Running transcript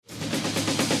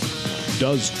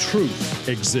Does truth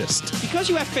exist? Because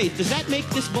you have faith, does that make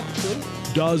this book true?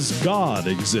 Does God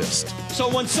exist? So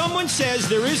when someone says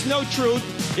there is no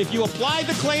truth, if you apply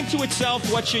the claim to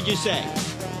itself, what should you say?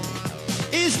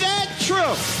 Is that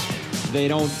true? They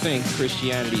don't think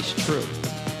Christianity's true.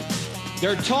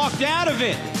 They're talked out of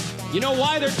it. You know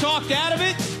why they're talked out of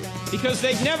it? Because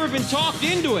they've never been talked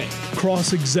into it.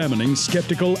 Cross-examining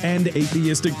skeptical and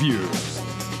atheistic views.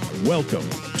 Welcome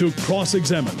to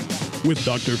Cross-Examine with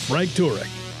Dr. Frank Turek.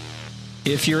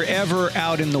 If you're ever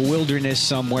out in the wilderness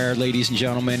somewhere, ladies and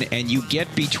gentlemen, and you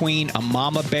get between a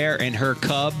mama bear and her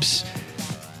cubs,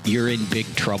 you're in big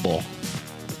trouble.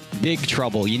 Big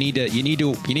trouble. You need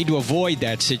to avoid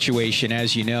that situation,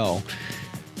 as you know.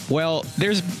 Well,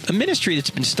 there's a ministry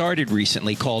that's been started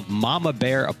recently called Mama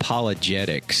Bear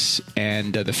Apologetics,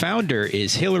 and the founder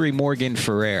is Hillary Morgan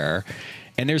Ferrer.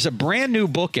 And there's a brand new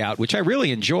book out, which I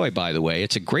really enjoy, by the way.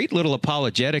 It's a great little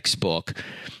apologetics book.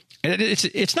 And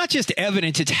it's not just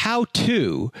evidence, it's how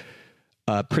to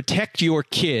protect your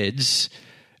kids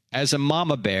as a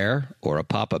mama bear or a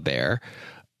papa bear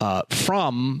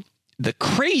from the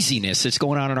craziness that's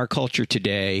going on in our culture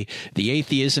today, the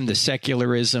atheism, the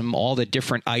secularism, all the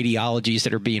different ideologies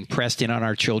that are being pressed in on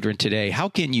our children today. How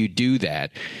can you do that?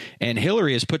 And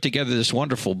Hillary has put together this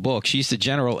wonderful book. She's the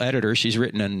general editor. She's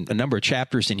written a number of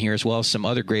chapters in here, as well as some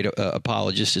other great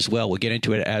apologists as well. We'll get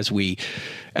into it as we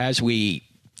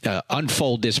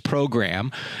unfold this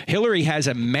program. Hillary has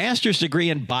a master's degree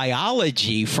in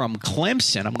biology from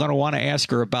Clemson. I'm going to want to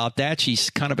ask her about that. She's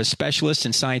kind of a specialist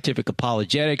in scientific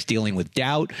apologetics, dealing with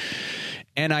doubt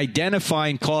and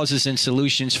identifying causes and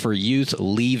solutions for youth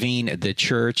leaving the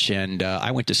church. And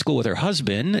I went to school with her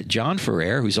husband, John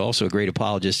Ferrer, who's also a great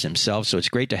apologist himself. So it's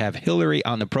great to have Hillary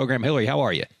on the program. Hillary, how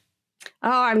are you?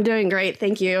 Oh, I'm doing great.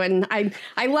 Thank you. And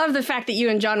I love the fact that you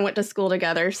and John went to school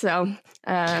together. So,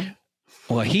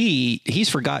 well, he's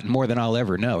forgotten more than I'll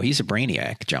ever know. He's a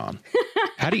brainiac, John.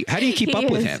 How do you keep up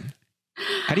with him?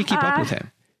 How do you keep up with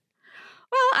him?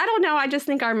 Well, I don't know. I just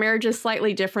think our marriage is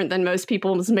slightly different than most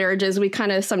people's marriages. We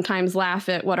kind of sometimes laugh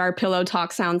at what our pillow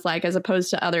talk sounds like as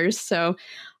opposed to others. So,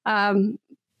 yeah,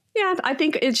 I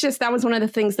think it's just that was one of the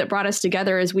things that brought us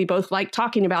together is we both like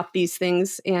talking about these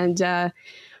things. And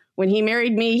when he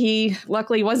married me, he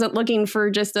luckily wasn't looking for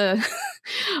just a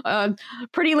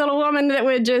pretty little woman that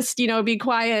would just, be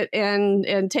quiet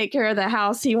and take care of the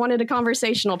house. He wanted a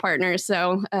conversational partner.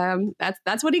 So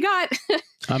that's what he got.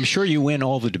 I'm sure you win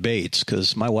all the debates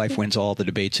because my wife wins all the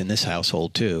debates in this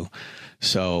household, too.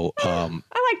 So I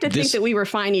like to think that we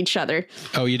refine each other.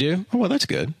 Oh, you do? Oh, well, that's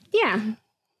good. Yeah.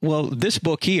 Well, this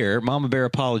book here, Mama Bear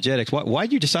Apologetics, why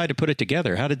did you decide to put it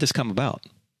together? How did this come about?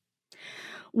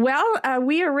 Well,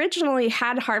 we originally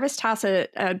had Harvest House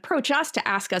approach us to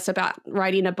ask us about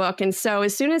writing a book. And so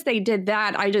as soon as they did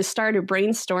that, I just started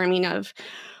brainstorming of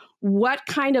what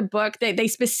kind of book. They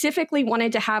specifically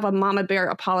wanted to have a Mama Bear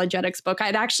Apologetics book.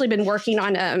 I'd actually been working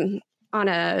on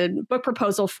a book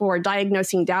proposal for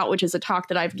Diagnosing Doubt, which is a talk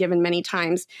that I've given many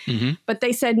times. Mm-hmm. But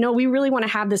they said, no, we really want to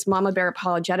have this Mama Bear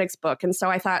Apologetics book. And so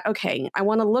I thought, okay, I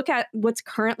want to look at what's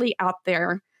currently out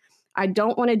there. I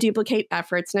don't want to duplicate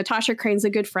efforts. Natasha Crane's a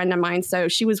good friend of mine. So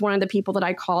she was one of the people that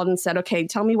I called and said, okay,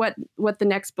 tell me what the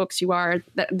next books you are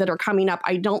that are coming up.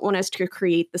 I don't want us to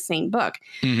create the same book.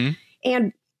 Mm-hmm.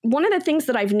 And one of the things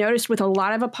that I've noticed with a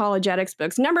lot of apologetics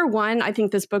books, number one, I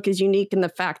think this book is unique in the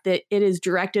fact that it is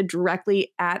directed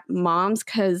directly at moms,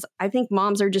 because I think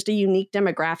moms are just a unique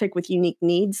demographic with unique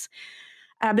needs.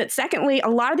 But secondly, a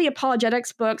lot of the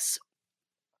apologetics books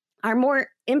are more,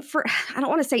 I don't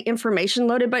want to say information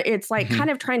loaded, but it's like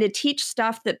kind of trying to teach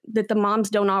stuff that the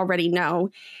moms don't already know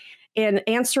and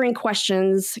answering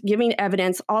questions, giving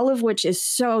evidence, all of which is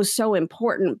so, so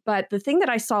important. But the thing that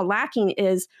I saw lacking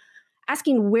is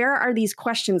asking where are these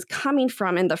questions coming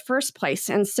from in the first place?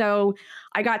 And so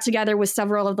I got together with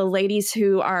several of the ladies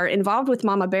who are involved with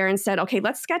Mama Bear and said, okay,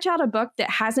 let's sketch out a book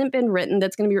that hasn't been written,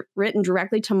 that's going to be written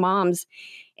directly to moms.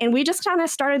 And we just kind of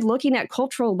started looking at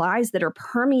cultural lies that are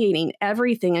permeating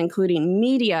everything, including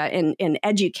media and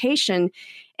education,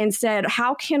 and said,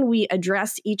 how can we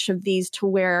address each of these to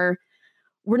where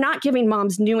we're not giving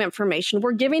moms new information.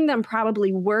 We're giving them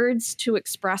probably words to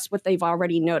express what they've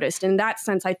already noticed. In that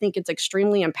sense, I think it's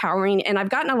extremely empowering. And I've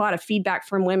gotten a lot of feedback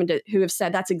from women who have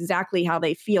said that's exactly how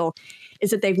they feel,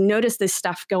 is that they've noticed this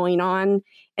stuff going on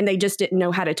and they just didn't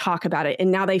know how to talk about it.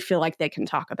 And now they feel like they can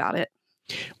talk about it.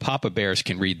 Papa Bears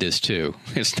can read this too.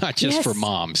 It's not just for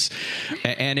moms.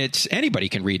 And it's anybody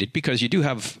can read it because you do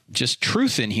have just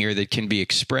truth in here that can be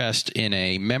expressed in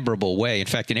a memorable way. In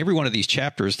fact, in every one of these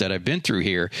chapters that I've been through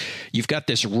here, you've got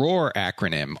this ROAR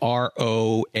acronym,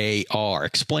 ROAR.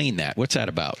 Explain that. What's that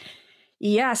about?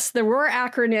 Yes, the ROAR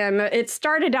acronym. It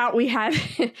started out, we had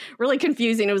really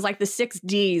confusing. It was like the 6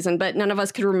 Ds, but none of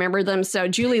us could remember them. So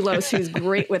Julie Lose, who's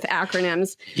great with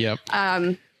acronyms,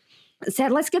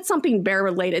 said, let's get something bear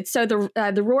related. So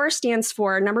the ROAR stands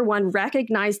for, number 1,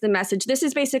 recognize the message. This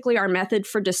is basically our method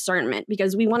for discernment,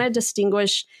 because we want to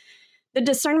distinguish the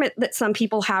discernment that some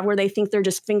people have where they think they're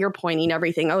just finger pointing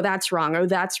everything. Oh, that's wrong. Oh,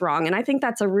 that's wrong. And I think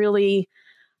that's a really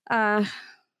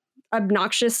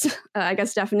obnoxious,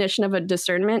 definition of a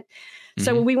discernment. Mm-hmm.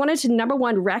 So we wanted to, number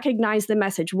 1, recognize the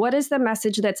message. What is the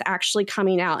message that's actually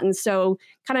coming out? And so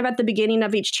kind of at the beginning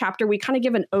of each chapter, we kind of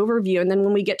give an overview. And then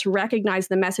when we get to recognize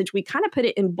the message, we kind of put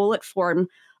it in bullet form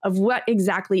of what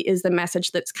exactly is the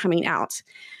message that's coming out.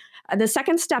 The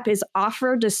second step is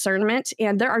offer discernment.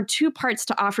 And there are 2 parts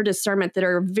to offer discernment that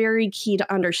are very key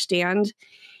to understand.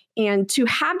 And to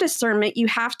have discernment, you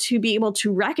have to be able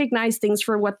to recognize things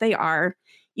for what they are.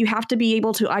 You have to be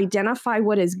able to identify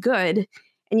what is good,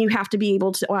 and you have to be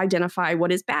able to identify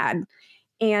what is bad.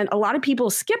 And a lot of people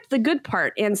skip the good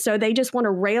part. And so they just want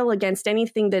to rail against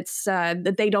anything that's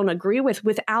that they don't agree with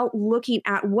without looking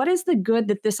at what is the good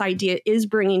that this idea is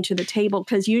bringing to the table.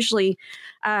 Because usually,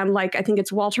 like I think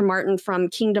it's Walter Martin from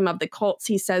Kingdom of the Cults,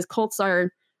 he says cults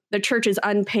are the church's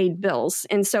unpaid bills.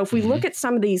 And so if we look at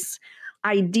some of these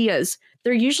ideas,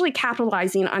 they're usually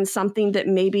capitalizing on something that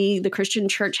maybe the Christian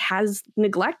church has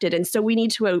neglected. And so we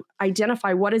need to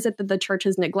identify what is it that the church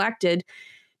has neglected,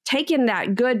 take in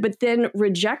that good, but then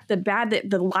reject the bad,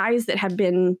 the lies that have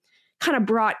been kind of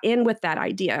brought in with that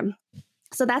idea.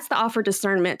 So that's the offer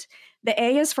discernment. The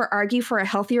A is for argue for a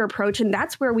healthier approach. And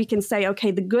that's where we can say, okay,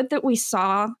 the good that we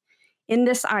saw in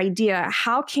this idea,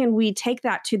 how can we take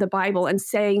that to the Bible and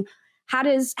say, how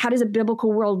does a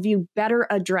biblical worldview better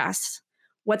address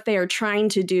what they are trying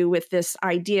to do with this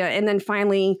idea? And then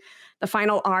finally, the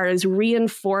final R is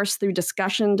reinforce through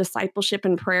discussion, discipleship,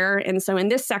 and prayer. And so in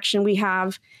this section, we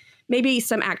have maybe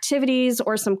some activities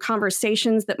or some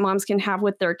conversations that moms can have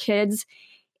with their kids.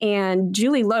 And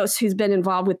Julie Lose, who's been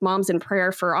involved with Moms in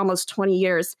Prayer for almost 20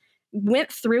 years,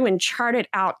 went through and charted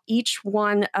out each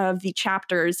one of the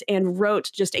chapters and wrote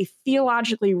just a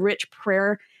theologically rich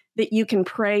prayer that you can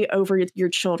pray over your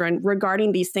children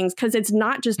regarding these things, because it's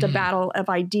not just a battle of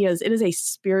ideas. It is a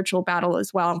spiritual battle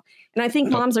as well. And I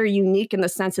think moms are unique in the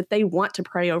sense that they want to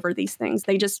pray over these things.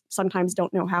 They just sometimes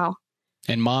don't know how.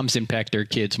 And moms impact their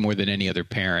kids more than any other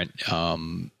parent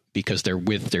because they're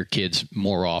with their kids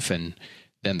more often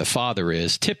than the father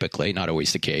is, typically, not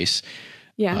always the case.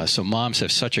 Yeah. So moms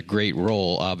have such a great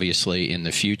role, obviously, in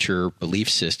the future belief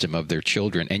system of their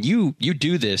children. And you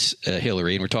do this,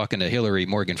 Hillary, and we're talking to Hillary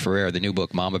Morgan Ferrer, the new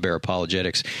book, Mama Bear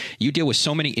Apologetics. You deal with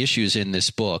so many issues in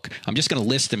this book. I'm just going to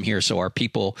list them here so our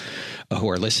people who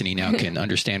are listening now can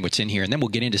understand what's in here. And then we'll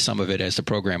get into some of it as the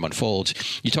program unfolds.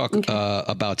 You talk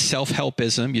about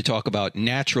self-helpism. You talk about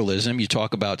naturalism. You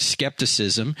talk about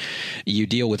skepticism. You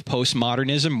deal with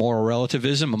postmodernism, moral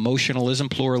relativism, emotionalism,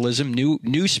 pluralism,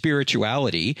 new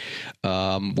spirituality.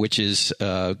 Which is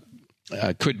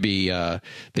could be the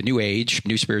New Age,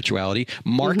 new spirituality.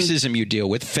 Marxism you deal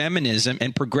with, feminism,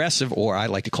 and progressive, or I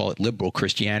like to call it liberal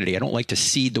Christianity. I don't like to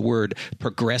cede the word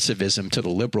progressivism to the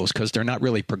liberals because they're not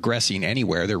really progressing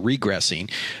anywhere. They're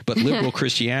regressing. But liberal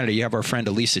Christianity, you have our friend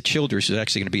Elisa Childers, who's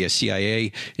actually going to be a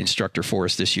CIA instructor for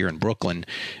us this year in Brooklyn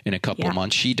in a couple of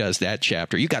months. She does that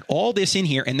chapter. You got all this in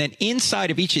here. And then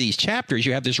inside of each of these chapters,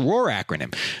 you have this ROAR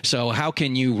acronym. So how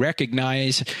can you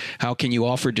recognize? How can you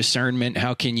offer discernment?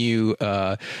 How can you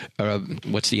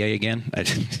what's the A again?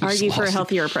 Argue for a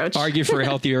healthier approach. Argue for a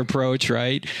healthier approach,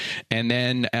 right? And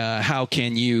then how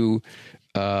can you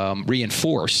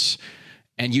reinforce?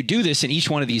 And you do this in each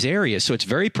one of these areas. So it's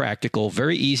very practical,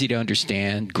 very easy to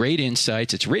understand, great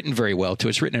insights. It's written very well, too.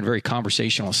 It's written in a very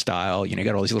conversational style. You know, you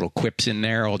got all these little quips in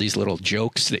there, all these little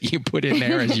jokes that you put in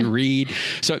there as you read.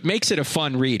 So it makes it a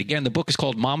fun read. Again, the book is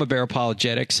called Mama Bear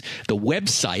Apologetics. The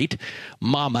website,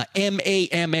 Mama,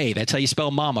 M-A-M-A. That's how you spell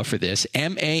Mama for this.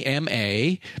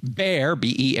 M-A-M-A, Bear,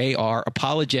 B-E-A-R,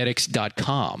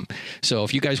 apologetics.com. So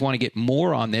if you guys want to get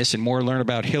more on this and more learn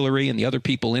about Hillary and the other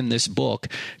people in this book,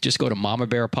 just go to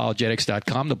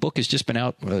MamaBearApologetics.com. The book has just been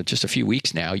out just a few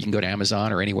weeks now. You can go to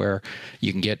Amazon or anywhere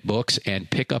you can get books and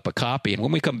pick up a copy. And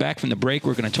when we come back from the break,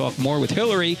 we're going to talk more with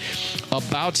Hillary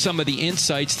about some of the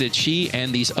insights that she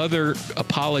and these other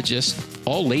apologists,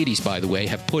 all ladies, by the way,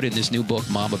 have put in this new book,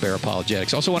 Mama Bear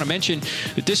Apologetics. Also want to mention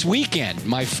that this weekend,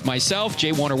 myself,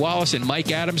 Jay Warner Wallace, and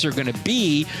Mike Adams are going to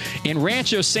be in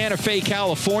Rancho Santa Fe,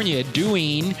 California,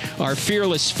 doing our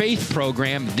Fearless Faith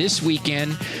program this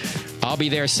weekend. I'll be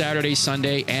there Saturday,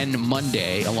 Sunday, and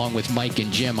Monday, along with Mike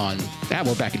and Jim on that.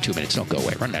 We're back in 2 minutes. Don't go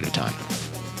away. Running out of time.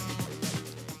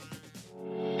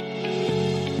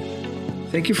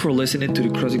 Thank you for listening to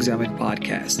the Cross-Examined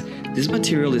podcast. This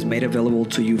material is made available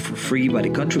to you for free by the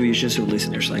contributions of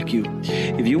listeners like you.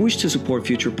 If you wish to support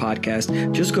future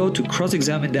podcasts, just go to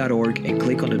crossexamined.org and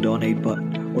click on the donate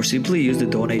button, or simply use the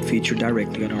donate feature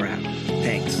directly on our app.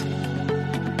 Thanks.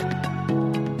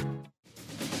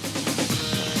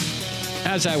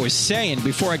 As I was saying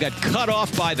before I got cut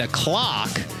off by the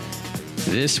clock,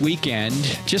 this weekend,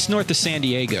 just north of San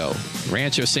Diego,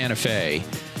 Rancho Santa Fe,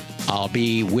 I'll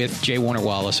be with J. Warner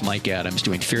Wallace, Mike Adams,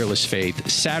 doing Fearless Faith.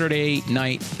 Saturday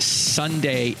night,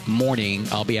 Sunday morning,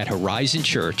 I'll be at Horizon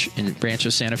Church in Rancho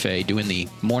Santa Fe doing the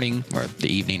morning or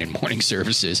the evening and morning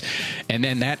services. And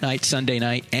then that night, Sunday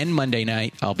night and Monday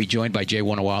night, I'll be joined by J.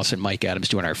 Warner Wallace and Mike Adams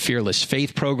doing our Fearless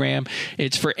Faith program.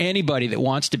 It's for anybody that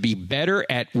wants to be better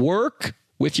at work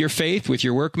with your faith, with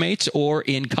your workmates, or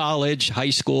in college, high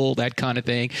school, that kind of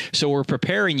thing. So we're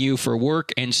preparing you for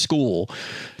work and school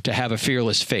to have a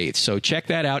fearless faith. So check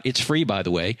that out. It's free, by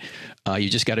the way. You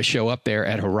just got to show up there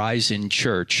at Horizon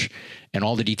Church. And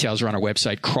all the details are on our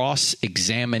website,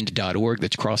 crossexamined.org.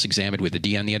 That's cross-examined with a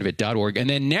D on the end of it.org. And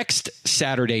then next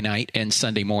Saturday night and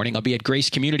Sunday morning, I'll be at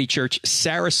Grace Community Church,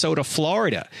 Sarasota,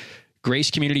 Florida.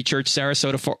 Grace Community Church,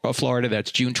 Sarasota, Florida.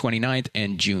 That's June 29th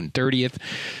and June 30th.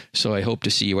 So I hope to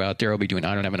see you out there. I'll be doing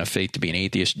I Don't Have Enough Faith to Be an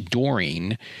Atheist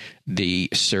during the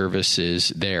services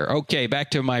there. Okay, back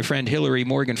to my friend Hillary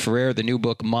Morgan Ferrer, the new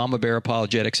book, Mama Bear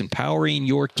Apologetics, Empowering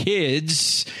Your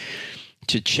Kids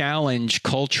to Challenge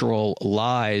Cultural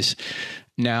Lies.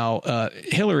 Now,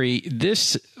 Hillary,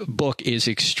 this book is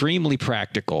extremely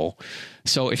practical.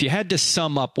 So if you had to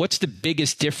sum up, what's the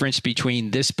biggest difference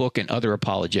between this book and other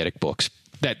apologetic books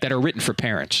that are written for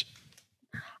parents?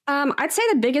 I'd say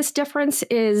the biggest difference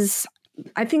is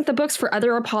I think the books for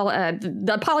other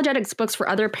the apologetics books for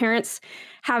other parents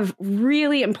have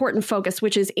really important focus,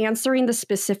 which is answering the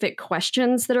specific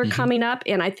questions that are coming up.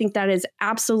 And I think that is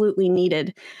absolutely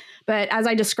needed. But as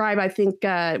I describe, I think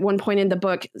at one point in the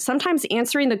book, sometimes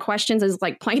answering the questions is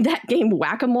like playing that game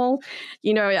Whack-A-Mole.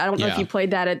 You know, I don't know if you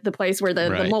played that at the place where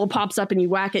the mole pops up and you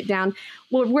whack it down.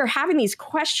 Well, we're having these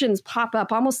questions pop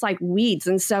up almost like weeds.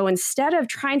 And so instead of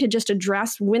trying to just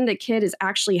address when the kid is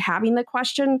actually having the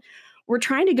question, we're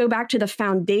trying to go back to the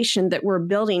foundation that we're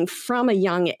building from a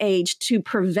young age to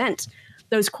prevent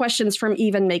those questions from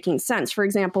even making sense. For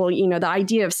example, you know, the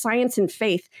idea of science and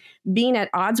faith being at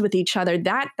odds with each other,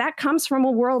 that comes from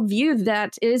a worldview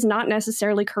that is not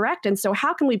necessarily correct. And so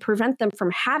how can we prevent them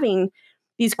from having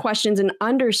these questions and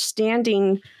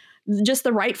understanding just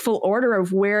the rightful order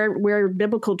of where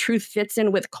biblical truth fits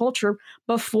in with culture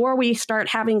before we start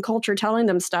having culture telling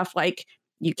them stuff like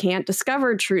you can't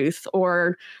discover truth,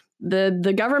 or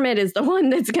the government is the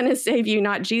one that's going to save you,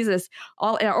 not Jesus.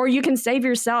 Or you can save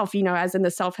yourself, you know, as in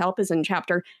the self-helpism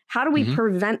chapter. How do we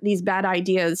prevent these bad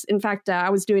ideas? In fact,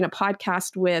 I was doing a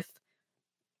podcast with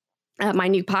my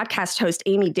new podcast host,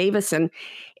 Amy Davison,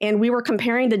 and we were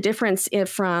comparing the difference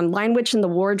from Lion Witch in the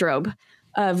Wardrobe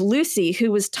of Lucy,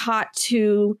 who was taught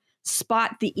to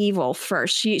spot the evil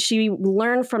first. She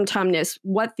learned from Tumnus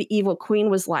what the evil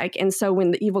queen was like. And so when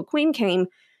the evil queen came,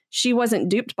 she wasn't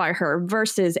duped by her,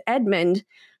 versus Edmund,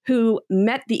 who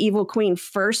met the evil queen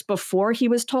first before he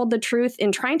was told the truth,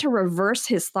 and trying to reverse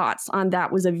his thoughts on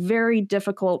that was a very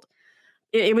difficult.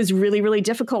 It was really, really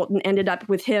difficult, and ended up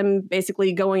with him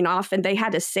basically going off, and they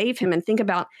had to save him. And think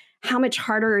about how much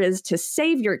harder it is to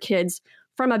save your kids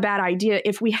from a bad idea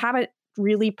if we haven't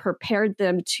really prepared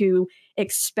them to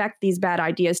expect these bad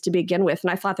ideas to begin with.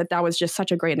 And I thought that was just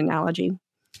such a great analogy.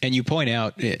 And you point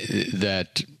out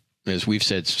that, as we've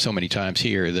said so many times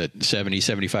here, that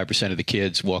 75% of the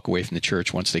kids walk away from the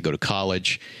church once they go to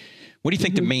college. What do you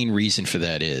think the main reason for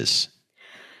that is?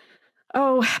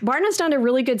 Oh, Barna's done a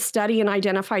really good study and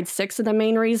identified 6 of the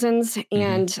main reasons.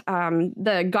 And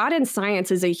the God in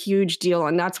science is a huge deal.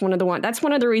 And that's one of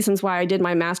the reasons why I did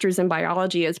my master's in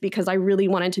biology, is because I really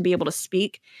wanted to be able to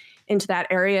speak into that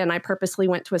area. And I purposely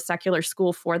went to a secular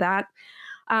school for that.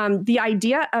 The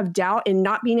idea of doubt and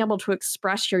not being able to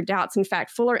express your doubts. In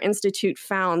fact, Fuller Institute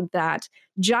found that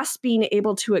just being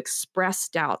able to express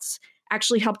doubts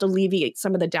actually helped alleviate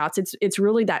some of the doubts. It's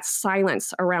really that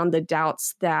silence around the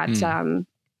doubts that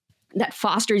that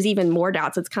fosters even more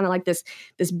doubts. It's kind of like this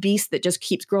beast that just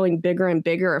keeps growing bigger and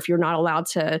bigger if you're not allowed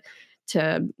to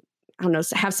I don't know,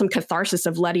 have some catharsis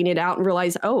of letting it out and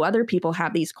realize, oh, other people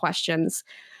have these questions.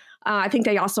 I think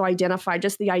they also identified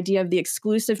just the idea of the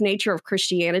exclusive nature of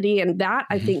Christianity. And that,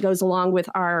 I think, goes along with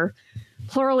our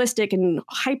pluralistic and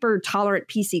hyper-tolerant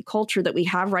PC culture that we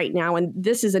have right now. And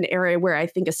this is an area where I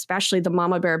think especially the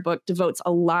Mama Bear book devotes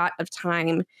a lot of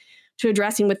time to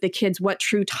addressing with the kids what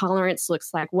true tolerance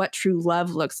looks like, what true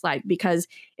love looks like. Because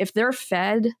if they're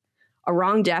fed a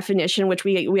wrong definition, which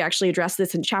we actually address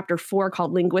this in chapter 4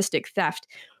 called linguistic theft.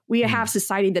 We have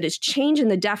society that is changing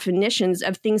the definitions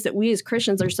of things that we as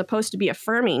Christians are supposed to be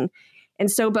affirming.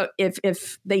 And so, but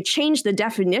if they change the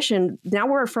definition, now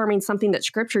we're affirming something that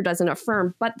Scripture doesn't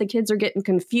affirm, but the kids are getting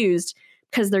confused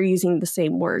because they're using the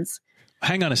same words.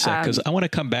 Hang on a sec, because I want to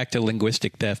come back to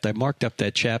linguistic theft. I marked up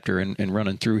that chapter and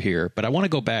running through here, but I want to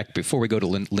go back before we go to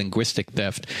linguistic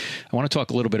theft. I want to talk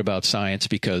a little bit about science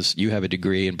because you have a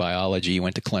degree in biology. You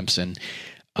went to Clemson.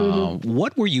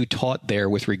 What were you taught there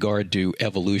with regard to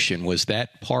evolution? Was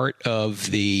that part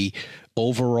of the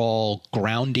overall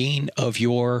grounding of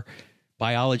your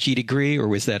biology degree, or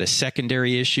was that a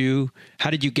secondary issue?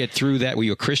 How did you get through that? Were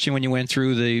you a Christian when you went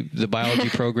through the biology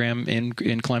program in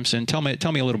Clemson? Tell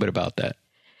me a little bit about that.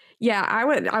 Yeah,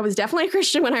 I was definitely a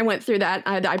Christian when I went through that.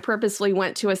 I purposely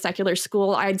went to a secular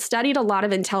school. I'd studied a lot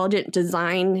of intelligent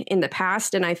design in the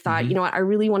past, and I thought, you know what, I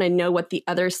really want to know what the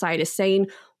other side is saying.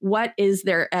 What is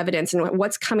their evidence and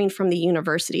what's coming from the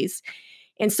universities?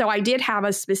 And so I did have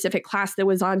a specific class that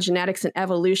was on genetics and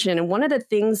evolution. And one of the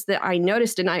things that I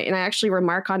noticed, and I actually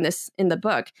remark on this in the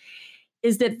book,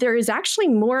 is that there is actually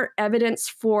more evidence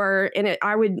for, and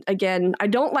I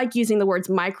don't like using the words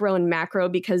micro and macro,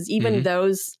 because even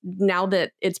those, now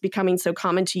that it's becoming so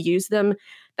common to use them,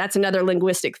 that's another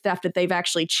linguistic theft, that they've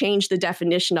actually changed the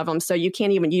definition of them. So you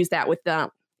can't even use that with them.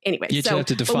 Anyway, you have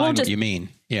to define what you mean.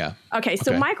 Yeah. Okay.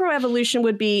 So microevolution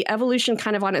would be evolution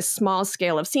kind of on a small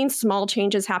scale of seeing small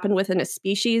changes happen within a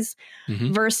species,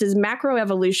 versus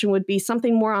macroevolution would be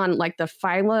something more on like the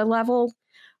phyla level,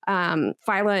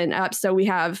 phyla and up. So we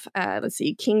have,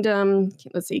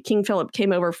 King Philip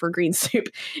came over for green soup,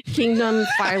 kingdom,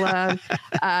 phyla,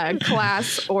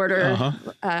 class, order,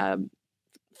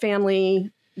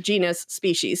 family, genus,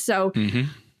 species. So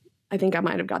I think I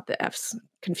might have got the F's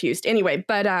confused. Anyway,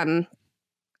 but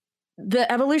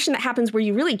the evolution that happens where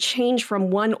you really change from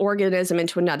one organism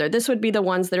into another. This would be the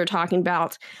ones that are talking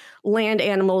about land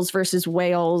animals versus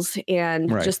whales and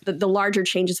just the larger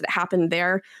changes that happen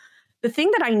there. The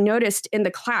thing that I noticed in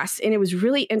the class, and it was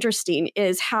really interesting,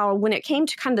 is how when it came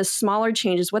to kind of the smaller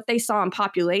changes, what they saw in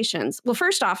populations. Well,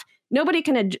 first off, nobody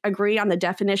can agree on the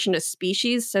definition of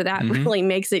species. So that really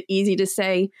makes it easy to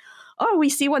say, oh, we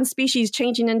see one species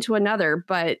changing into another,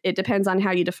 but it depends on how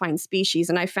you define species.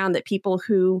 And I found that people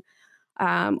who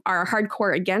are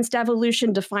hardcore against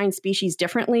evolution define species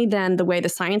differently than the way the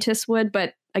scientists would.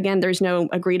 But again, there's no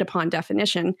agreed upon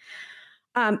definition.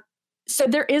 So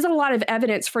there is a lot of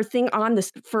evidence for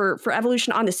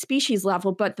evolution on the species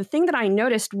level. But the thing that I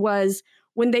noticed was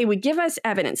when they would give us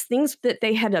evidence, things that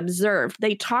they had observed,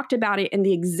 they talked about it in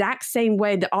the exact same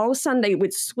way that all of a sudden they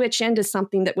would switch into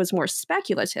something that was more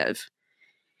speculative.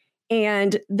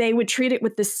 And they would treat it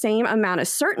with the same amount of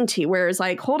certainty, whereas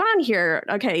like, hold on here.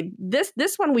 Okay, this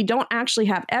one we don't actually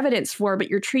have evidence for, but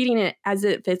you're treating it as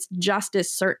if it's just as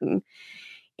certain.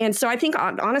 And so I think,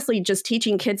 honestly, just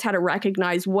teaching kids how to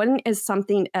recognize when is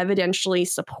something evidentially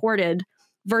supported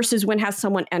versus when has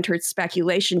someone entered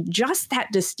speculation, just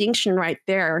that distinction right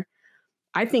there,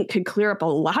 I think could clear up a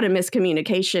lot of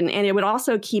miscommunication. And it would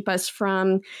also keep us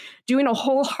from doing a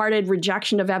wholehearted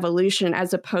rejection of evolution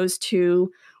as opposed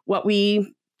to what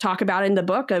we talk about in the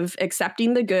book of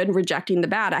accepting the good, rejecting the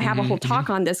bad. I have a whole talk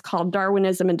on this called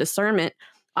Darwinism and Discernment,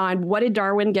 on what did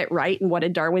Darwin get right and what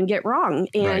did Darwin get wrong.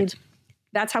 And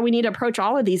that's how we need to approach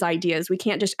all of these ideas. We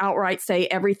can't just outright say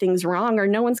everything's wrong or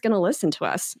no one's going to listen to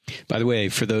us. By the way,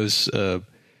 for those who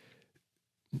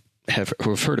have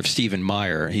heard of Stephen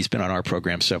Meyer, he's been on our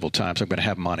program several times. I'm going to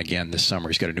have him on again this summer.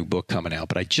 He's got a new book coming out.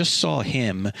 But I just saw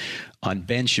him on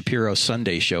Ben Shapiro's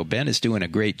Sunday show. Ben is doing a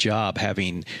great job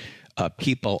having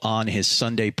people on his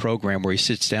Sunday program where he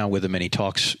sits down with them and he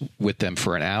talks with them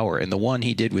for an hour. And the one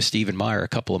he did with Stephen Meyer a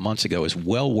couple of months ago is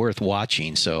well worth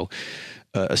watching. So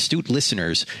astute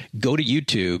listeners, go to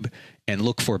YouTube and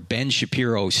look for Ben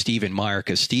Shapiro, Stephen Meyer,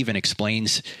 because Stephen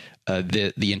explains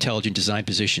the intelligent design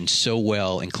position so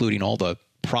well, including all the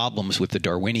problems with the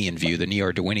Darwinian view, the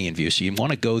neo-Darwinian view. So you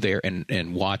want to go there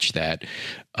and watch that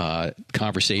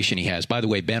conversation he has. By the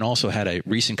way, Ben also had a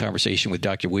recent conversation with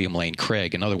Dr. William Lane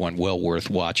Craig, another one well worth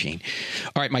watching.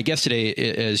 All right, my guest today,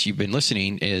 as you've been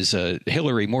listening, is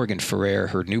Hillary Morgan Ferrer,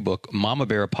 her new book, Mama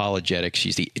Bear Apologetics.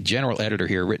 She's the general editor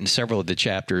here, written several of the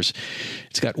chapters.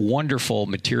 It's got wonderful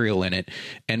material in it.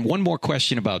 And one more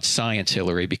question about science,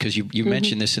 Hillary, because you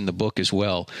mentioned this in the book as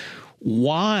well.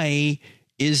 Why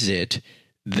is it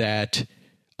that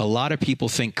a lot of people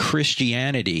think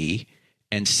Christianity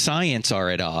and science are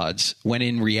at odds, when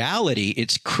in reality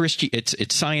it's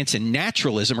science and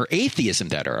naturalism or atheism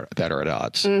that are at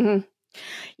odds?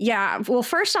 Yeah. Well,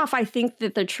 first off, I think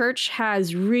that the church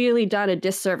has really done a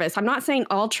disservice. I'm not saying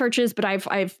all churches, but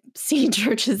I've seen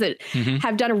churches that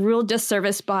have done a real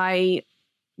disservice by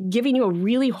giving you a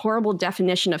really horrible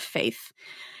definition of faith.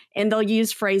 And they'll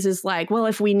use phrases like, well,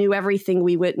 if we knew everything,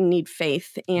 we wouldn't need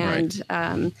faith.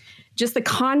 And just the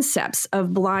concepts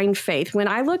of blind faith. When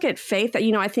I look at faith,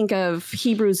 I think of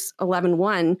Hebrews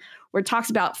 11:1, where it talks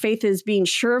about faith as being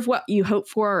sure of what you hope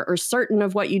for or certain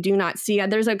of what you do not see.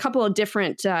 There's a couple of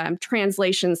different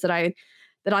translations that I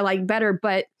like better.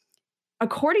 But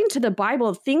according to the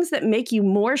Bible, things that make you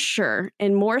more sure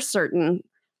and more certain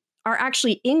are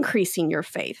actually increasing your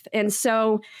faith. And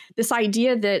so this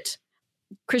idea that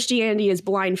Christianity is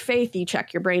blind faith, you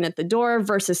check your brain at the door,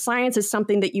 versus science is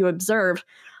something that you observe.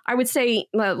 I would say,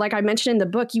 like I mentioned in the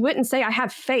book, you wouldn't say I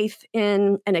have faith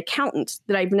in an accountant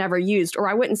that I've never used, or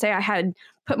I wouldn't say I had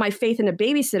put my faith in a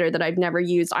babysitter that I've never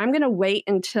used. I'm going to wait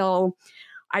until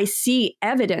I see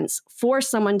evidence for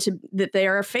someone that they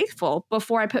are faithful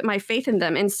before I put my faith in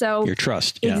them. And so your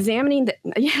trust, examining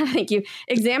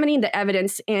the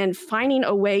evidence and finding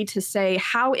a way to say,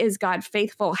 how is God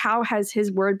faithful? How has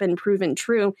his word been proven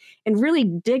true? And really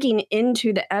digging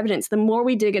into the evidence. The more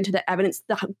we dig into the evidence,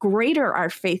 the greater our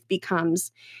faith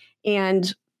becomes.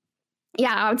 And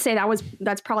yeah, I would say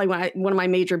that's probably one of my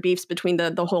major beefs between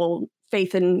the whole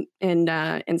faith and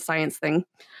science thing.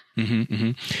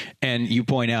 And you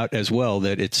point out as well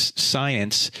that it's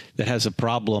science that has a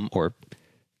problem, or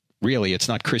really it's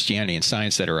not Christianity and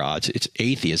science that are at odds. It's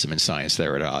atheism and science that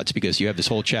are at odds, because you have this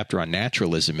whole chapter on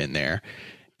naturalism in there,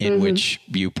 in which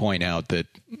you point out that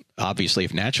obviously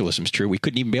if naturalism is true, we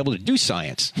couldn't even be able to do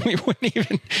science. We wouldn't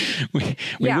even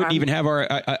wouldn't even have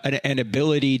an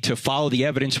ability to follow the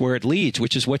evidence where it leads,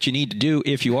 which is what you need to do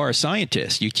if you are a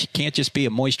scientist. You can't just be a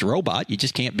moist robot. You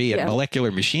just can't be a molecular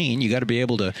machine. You got to be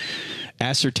able to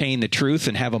ascertain the truth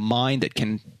and have a mind that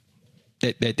can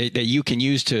that you can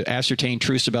use to ascertain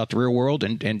truths about the real world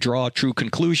and draw true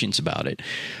conclusions about it.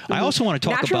 I also want to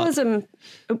talk naturalism.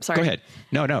 Oops, sorry. Go ahead.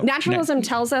 No. Naturalism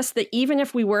tells us that even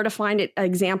if we were to find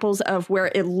examples of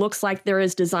where it looks like there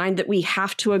is design, that we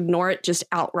have to ignore it just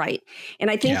outright. And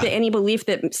I think that any belief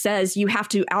that says you have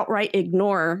to outright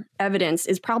ignore evidence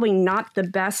is probably not the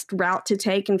best route to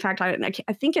take. In fact, I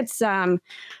think it's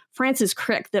Francis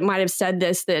Crick that might have said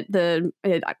this, that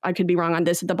I could be wrong on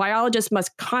this, the biologist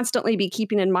must constantly be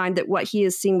keeping in mind that what he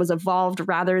is seeing was evolved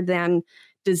rather than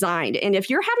designed. And if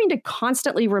you're having to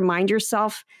constantly remind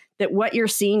yourself that what you're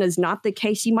seeing is not the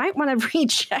case, you might want to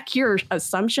recheck your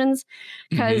assumptions,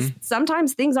 because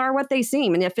sometimes things are what they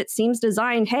seem. And if it seems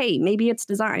designed, hey, maybe it's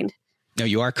designed. No,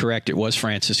 you are correct. It was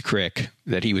Francis Crick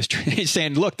that he was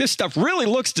saying, look, this stuff really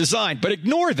looks designed, but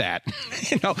ignore that.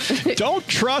 Don't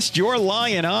trust your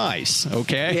lying eyes,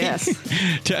 okay? Yes.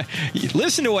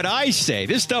 Listen to what I say.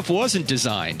 This stuff wasn't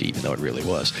designed, even though it really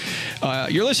was.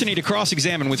 You're listening to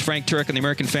Cross-Examine with Frank Turek on the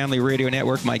American Family Radio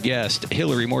Network. My guest,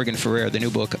 Hillary Morgan Ferrer, the new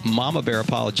book, Mama Bear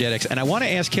Apologetics. And I want to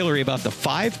ask Hillary about the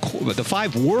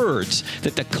five words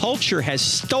that the culture has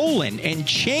stolen and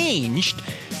changed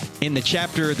in the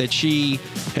chapter that she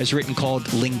has written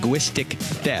called Linguistic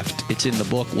Theft. It's in the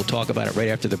book. We'll talk about it right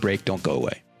after the break. Don't go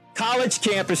away. College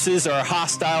campuses are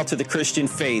hostile to the Christian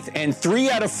faith, and 3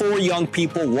 out of 4 young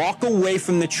people walk away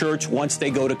from the church once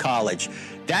they go to college.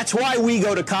 That's why we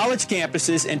go to college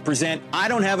campuses and present I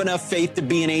Don't Have Enough Faith to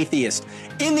Be an Atheist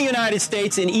in the United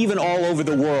States and even all over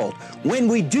the world. When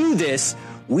we do this,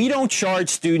 we don't charge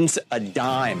students a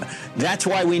dime. That's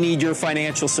why we need your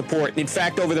financial support. In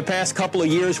fact, over the past couple of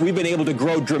years, we've been able to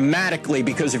grow dramatically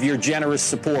because of your generous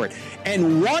support.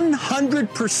 And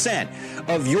 100%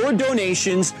 of your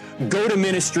donations go to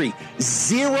ministry.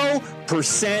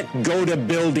 0% go to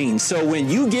building. So when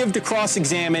you give to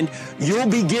Cross-Examine, you'll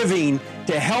be giving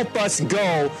to help us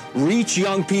go reach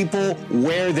young people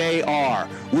where they are.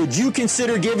 Would you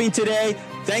consider giving today?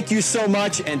 Thank you so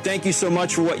much, and thank you so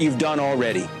much for what you've done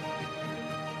already.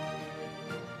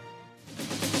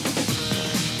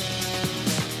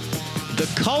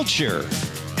 The culture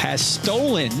has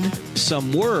stolen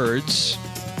some words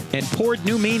and poured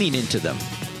new meaning into them.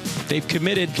 They've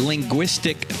committed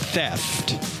linguistic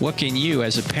theft. What can you,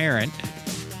 as a parent,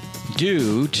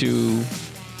 do to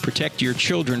protect your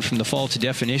children from the false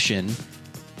definition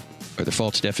or the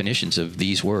false definitions of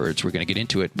these words? We're going to get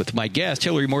into it with my guest,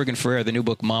 Hillary Morgan Ferrer, the new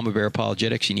book, Mama Bear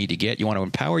Apologetics, you need to get. You want to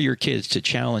empower your kids to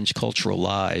challenge cultural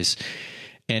lies.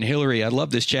 And Hillary, I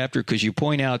love this chapter because you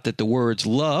point out that the words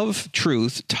love,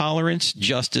 truth, tolerance,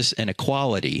 justice, and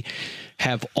equality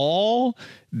have all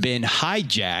been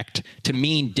hijacked to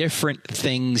mean different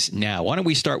things now. Why don't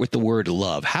we start with the word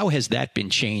love? How has that been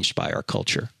changed by our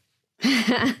culture?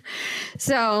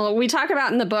 So we talk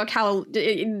about in the book how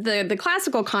the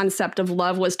classical concept of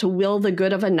love was to will the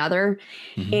good of another.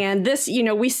 Mm-hmm. And this,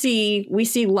 we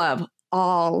see love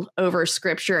all over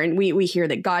scripture, and we hear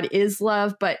that God is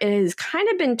love, but it has kind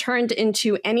of been turned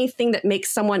into anything that makes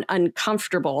someone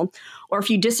uncomfortable, or if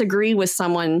you disagree with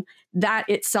someone, that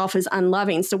itself is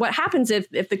unloving. So what happens if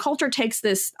the culture takes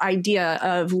this idea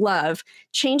of love,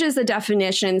 changes the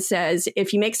definition, says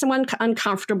if you make someone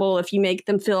uncomfortable, if you make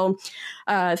them feel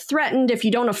threatened, if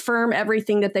you don't affirm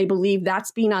everything that they believe,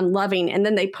 that's being unloving. And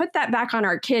then they put that back on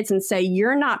our kids and say,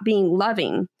 you're not being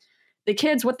loving. The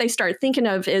kids, what they start thinking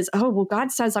of is, oh, well,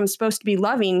 God says I'm supposed to be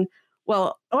loving.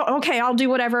 Well, okay, I'll do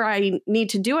whatever I need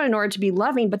to do in order to be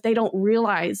loving, but they don't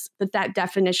realize that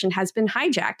definition has been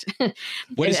hijacked.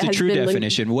 What is the true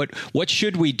definition? What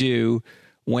should we do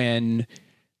when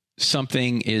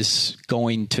something is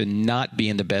going to not be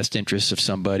in the best interest of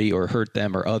somebody or hurt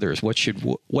them or others? What should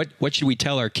we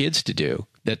tell our kids to do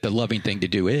that the loving thing to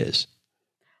do is?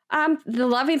 The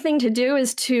loving thing to do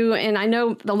is to, and I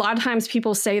know a lot of times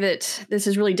people say that this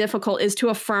is really difficult, is to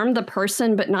affirm the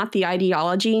person, but not the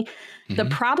ideology. Mm-hmm. The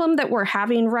problem that we're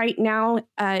having right now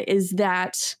is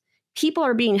that people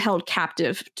are being held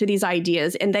captive to these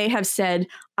ideas, and they have said,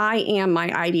 I am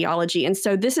my ideology. And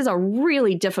so this is a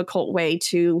really difficult way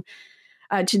to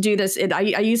do this. I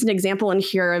use an example in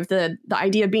here of the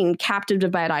idea of being captive to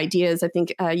bad ideas, I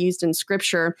think used in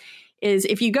scripture. Is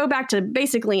if you go back to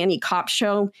basically any cop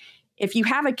show, if you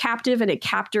have a captive and a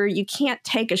captor, you can't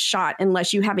take a shot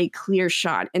unless you have a clear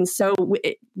shot. And so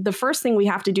the first thing we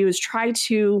have to do is try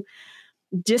to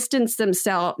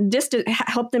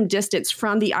help them distance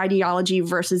from the ideology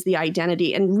versus the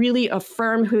identity and really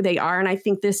affirm who they are. And I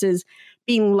think this is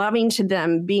being loving to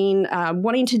them, being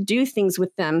wanting to do things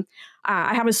with them.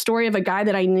 I have a story of a guy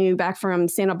that I knew back from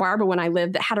Santa Barbara when I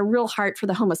lived that had a real heart for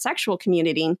the homosexual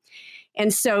community.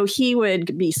 And so he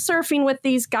would be surfing with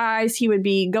these guys. He would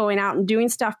be going out and doing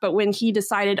stuff. But when he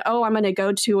decided, oh, I'm going to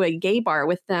go to a gay bar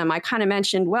with them, I kind of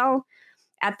mentioned, well,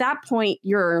 at that point,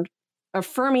 you're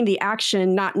affirming the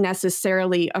action, not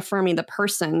necessarily affirming the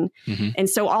person. Mm-hmm. And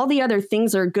so all the other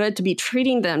things are good to be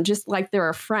treating them just like they're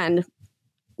a friend,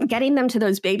 getting them to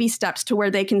those baby steps to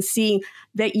where they can see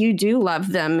that you do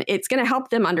love them. It's going to help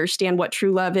them understand what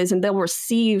true love is, and they'll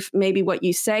receive maybe what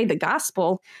you say, the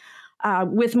gospel,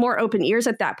 with more open ears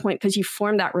at that point, because you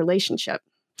form that relationship.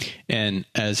 And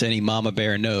as any mama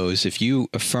bear knows, if you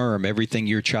affirm everything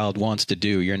your child wants to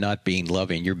do, you're not being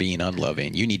loving, you're being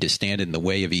unloving. You need to stand in the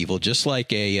way of evil, just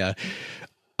like a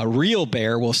real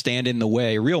bear will stand in the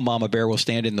way, a real mama bear will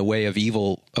stand in the way of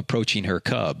evil approaching her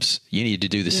cubs. You need to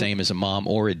do the same as a mom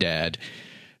or a dad,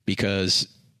 because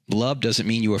love doesn't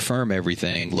mean you affirm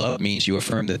everything. Love means you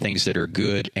affirm the things that are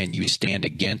good and you stand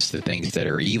against the things that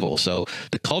are evil. So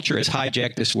the culture has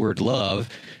hijacked this word love.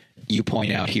 You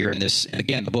point out here in this, and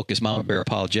again, the book is Mama Bear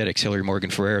Apologetics. Hillary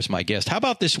Morgan Ferrer is my guest. How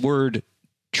about this word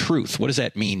truth? What does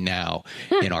that mean now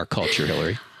in our culture,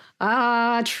 Hillary?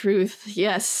 Truth.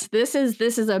 Yes. This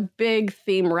is a big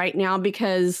theme right now,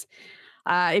 because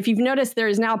if you've noticed, there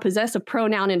is now a possessive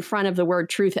pronoun in front of the word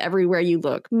truth everywhere you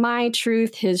look. My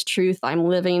truth, his truth, I'm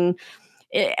living.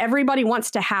 Everybody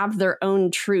wants to have their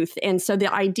own truth. And so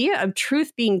the idea of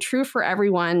truth being true for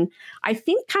everyone, I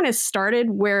think kind of started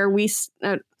where we,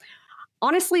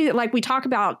 honestly, like we talk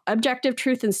about objective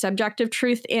truth and subjective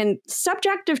truth. And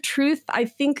subjective truth, I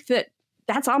think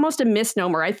that's almost a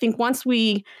misnomer. I think once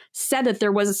we said that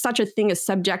there was such a thing as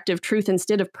subjective truth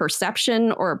instead of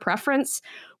perception or a preference,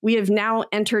 we have now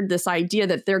entered this idea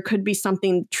that there could be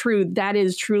something true that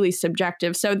is truly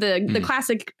subjective. So the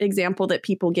classic example that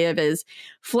people give is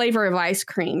flavor of ice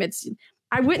cream.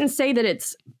 I wouldn't say that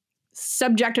it's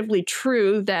subjectively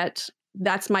true that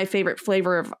that's my favorite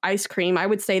flavor of ice cream. I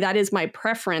would say that is my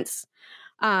preference,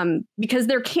 because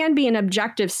there can be an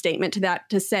objective statement to that,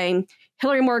 to say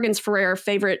Hillary Morgan Ferrer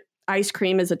favorite ice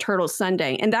cream is a turtle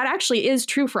sundae. And that actually is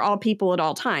true for all people at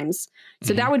all times.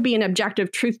 So that would be an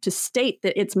objective truth to state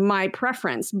that it's my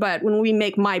preference. But when we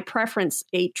make my preference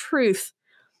a truth,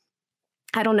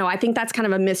 I don't know. I think that's kind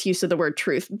of a misuse of the word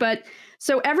truth. But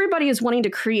so everybody is wanting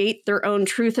to create their own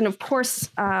truth. And of course,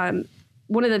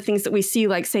 one of the things that we see,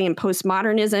 like say in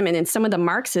postmodernism and in some of the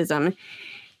Marxism,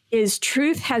 is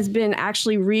truth has been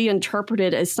actually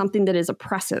reinterpreted as something that is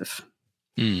oppressive.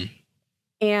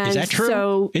 And is that true?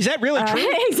 So, is that really true?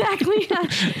 Exactly.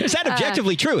 Is that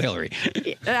objectively true, Hillary?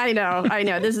 I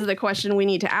know. This is the question we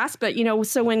need to ask. But,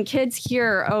 so when kids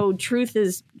hear, oh, truth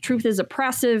is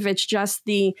oppressive, it's just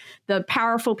the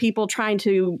powerful people trying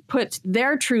to put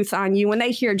their truth on you. When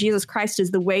they hear Jesus Christ is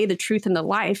the way, the truth, and the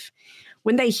life,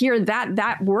 when they hear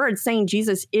that word saying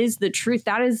Jesus is the truth,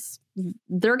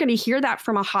 they're going to hear that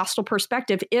from a hostile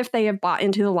perspective if they have bought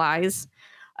into the lies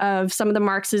of some of the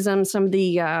Marxism, some of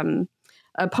the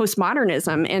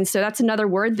postmodernism. And so that's another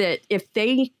word that if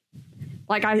they,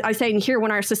 like I say in here,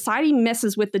 when our society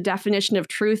messes with the definition of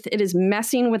truth, it is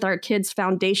messing with our kids'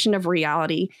 foundation of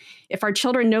reality. If our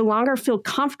children no longer feel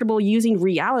comfortable using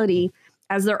reality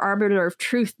as their arbiter of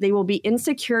truth, they will be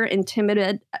insecure and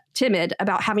timid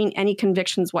about having any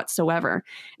convictions whatsoever.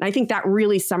 And I think that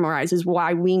really summarizes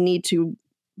why we need to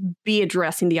be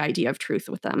addressing the idea of truth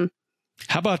with them.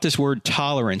 How about this word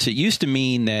tolerance? It used to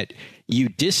mean that you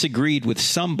disagreed with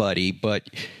somebody, but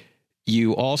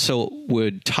you also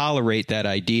would tolerate that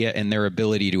idea and their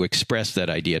ability to express that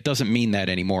idea. It doesn't mean that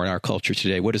anymore in our culture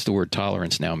today. What does the word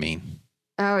tolerance now mean?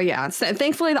 Oh, yeah. So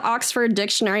thankfully, the Oxford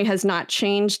Dictionary has not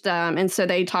changed. And so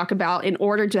they talk about in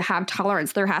order to have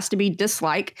tolerance, there has to be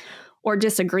dislike or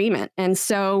disagreement. And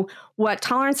so what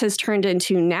tolerance has turned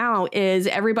into now is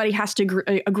everybody has to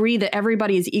agree that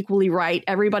everybody is equally right.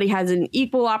 Everybody has an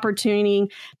equal opportunity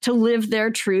to live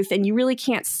their truth. And you really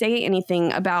can't say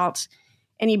anything about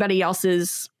anybody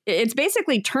else's. It's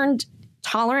basically turned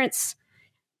tolerance.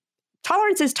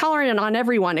 Tolerance is tolerant on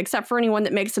everyone except for anyone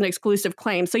that makes an exclusive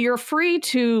claim. So you're free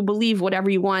to believe whatever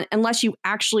you want unless you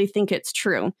actually think it's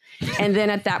true. And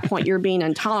then at that point, you're being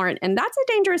intolerant. And that's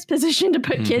a dangerous position to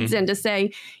put kids in, to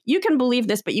say, you can believe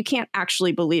this, but you can't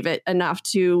actually believe it enough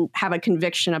to have a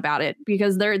conviction about it,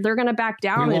 because they're going to back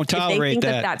down if they think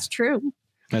that that's true.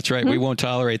 That's right. We won't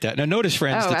tolerate that. Now, notice,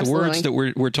 friends, that the words that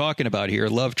we're talking about here,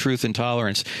 love, truth, and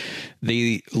tolerance,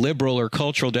 the liberal or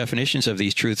cultural definitions of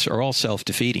these truths are all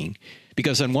self-defeating.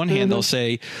 Because on one hand, they'll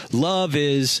say, love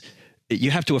is,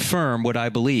 you have to affirm what I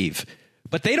believe.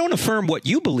 But they don't affirm what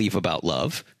you believe about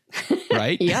love.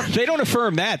 Right? They don't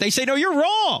affirm that. They say, no, you're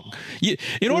wrong.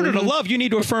 In order to love, you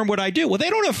need to affirm what I do. Well, they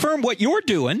don't affirm what you're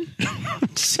doing.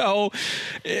 So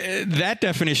that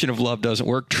definition of love doesn't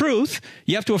work. Truth,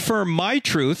 you have to affirm my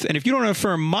truth. And if you don't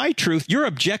affirm my truth, you're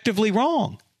objectively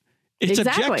wrong. It's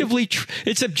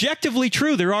objectively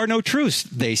true. There are no truths,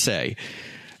 they say.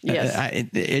 Yes.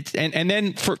 And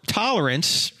then for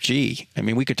tolerance,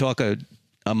 we could talk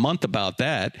a month about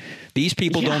that. These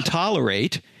people don't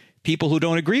tolerate people who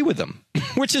don't agree with them,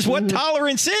 which is what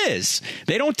tolerance is.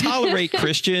 They don't tolerate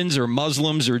Christians or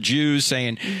Muslims or Jews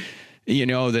saying,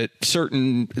 that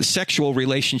certain sexual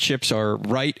relationships are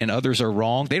right and others are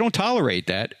wrong. They don't tolerate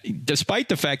that, despite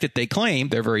the fact that they claim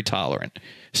they're very tolerant.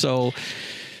 So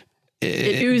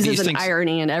it oozes an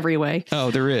irony in every way.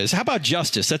 Oh, there is. How about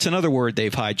justice? That's another word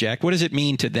they've hijacked. What does it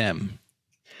mean to them?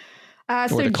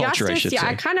 So justice,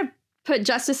 I kind of put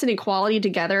justice and equality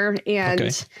together.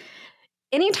 And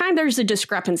anytime there's a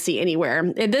discrepancy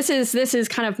anywhere, this is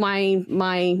kind of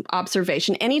my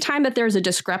observation. Anytime that there's a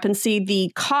discrepancy,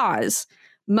 the cause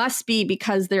must be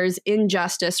because there's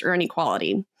injustice or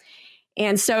inequality.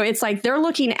 And so it's like they're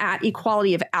looking at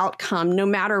equality of outcome, no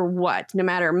matter what, no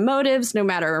matter motives, no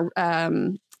matter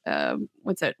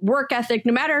work ethic,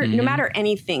 no matter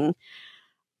anything.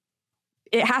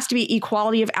 It has to be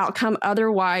equality of outcome.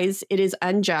 Otherwise, it is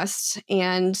unjust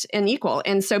and unequal.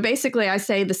 And so basically, I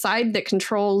say the side that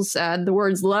controls the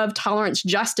words love, tolerance,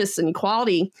 justice, and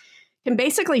equality can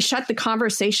basically shut the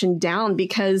conversation down,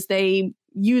 because they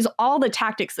use all the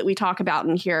tactics that we talk about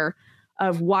in here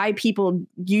of why people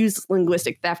use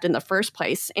linguistic theft in the first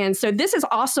place. And so this is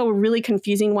also a really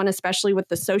confusing one, especially with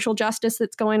the social justice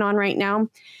that's going on right now,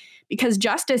 because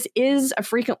justice is a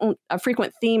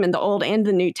frequent theme in the Old and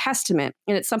the New Testament.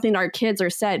 And it's something our kids are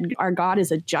said, our God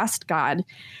is a just God.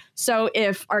 So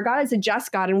if our God is a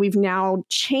just God, and we've now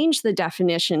changed the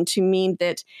definition to mean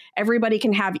that everybody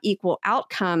can have equal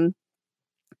outcome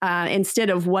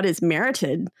instead of what is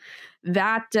merited,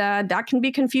 that can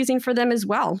be confusing for them as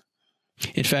well.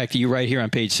 In fact, you write here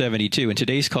on page 72, in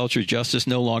today's culture, justice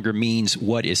no longer means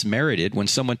what is merited. When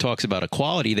someone talks about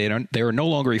equality, they are no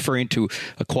longer referring to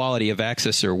equality of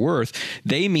access or worth.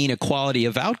 They mean equality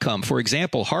of outcome. For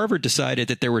example, Harvard decided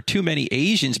that there were too many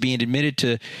Asians being admitted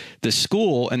to the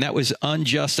school, and that was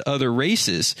unjust to other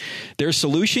races. Their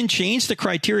solution: changed the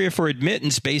criteria for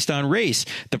admittance based on race.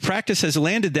 The practice has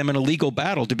landed them in a legal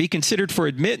battle. To be considered for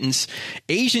admittance,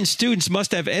 Asian students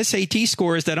must have SAT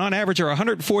scores that on average are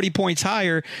 140 points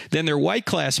higher than their white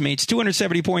classmates,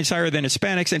 270 points higher than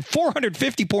Hispanics, and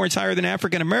 450 points higher than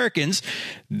African Americans.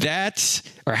 That's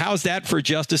Or how's that for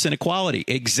justice and equality?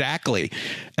 Exactly.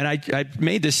 And I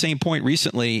made this same point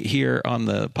recently here on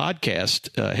the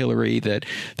podcast, Hillary,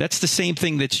 that's the same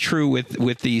thing that's true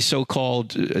with the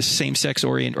so-called same-sex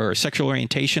or sexual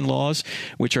orientation laws,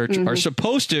 which are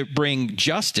supposed to bring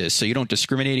justice so you don't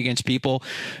discriminate against people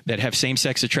that have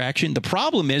same-sex attraction. The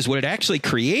problem is what it actually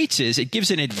creates is it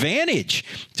gives an advantage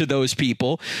to those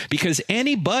people because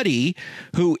anybody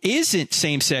who isn't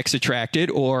same-sex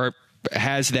attracted or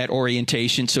has that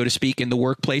orientation, so to speak, in the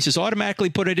workplace is automatically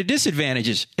put at a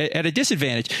disadvantage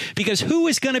because who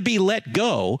is going to be let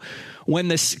go when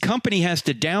this company has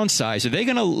to downsize? Are they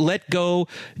going to let go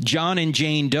John and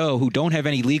Jane Doe who don't have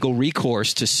any legal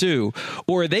recourse to sue?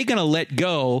 Or are they going to let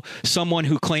go someone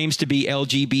who claims to be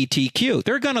LGBTQ?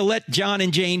 They're going to let John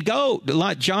and Jane go.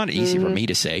 Easy for me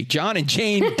to say. John and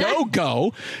Jane Doe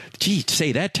go. Gee,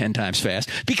 say that 10 times fast.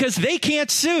 Because they can't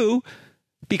sue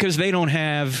because they don't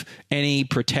have any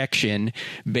protection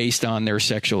based on their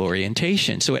sexual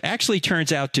orientation. So it actually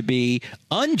turns out to be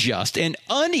unjust and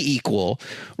unequal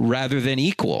rather than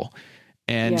equal.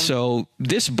 And so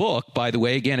this book, by the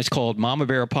way, again, it's called Mama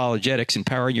Bear Apologetics,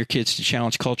 Empowering Your Kids to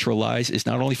Challenge Cultural Lies. It's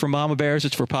not only for mama bears,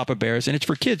 it's for papa bears, and it's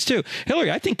for kids too.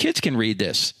 Hillary, I think kids can read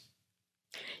this.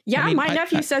 Yeah, my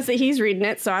nephew says that he's reading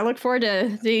it, so I look forward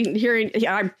to hearing.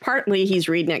 Partly he's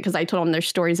reading it because I told him there's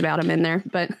stories about him in there.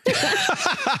 But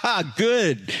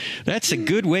good, that's a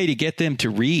good way to get them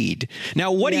to read.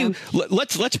 Now, what do you?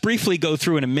 Let's briefly go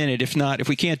through in a minute. If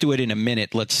we can't do it in a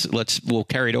minute, we'll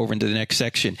carry it over into the next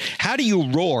section. How do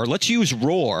you roar? Let's use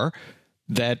roar,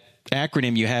 that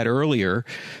acronym you had earlier,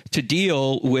 to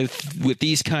deal with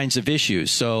these kinds of issues.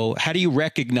 So, how do you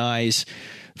recognize,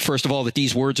 first of all, that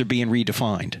these words are being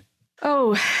redefined?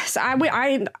 Oh, so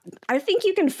I think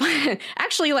you can find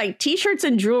actually like T-shirts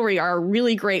and jewelry are a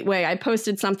really great way. I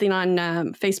posted something on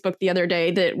Facebook the other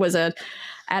day that was at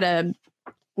a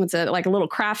little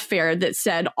craft fair that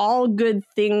said all good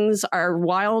things are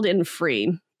wild and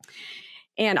free.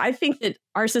 And I think that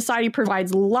our society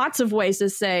provides lots of ways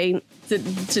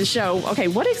to show, okay,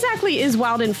 what exactly is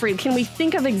wild and free? Can we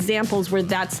think of examples where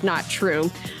that's not true?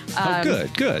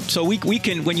 Good. So we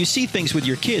can, when you see things with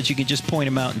your kids, you can just point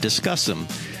them out and discuss them.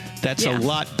 That's a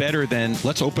lot better than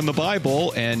let's open the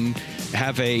Bible and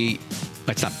have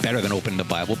it's not better than opening the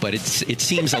Bible, but it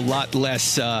seems a lot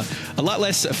less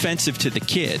offensive to the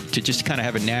kid to just kind of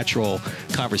have a natural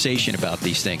conversation about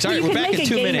these things. All right, we're back in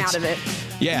 2 minutes. Out of it.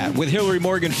 Yeah, with Hillary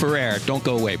Morgan Ferrer. Don't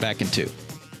go away. Back in 2.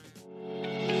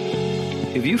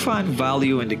 If you find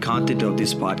value in the content of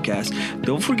this podcast,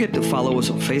 don't forget to follow us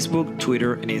on Facebook,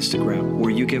 Twitter, and Instagram, where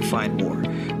you can find more.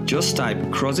 Just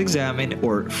type Cross-Examine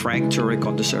or Frank Turek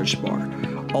on the search bar.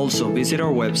 Also, visit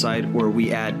our website where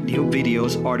we add new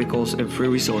videos, articles, and free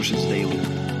resources daily.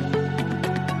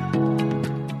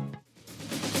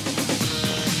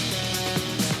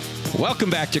 Welcome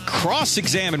back to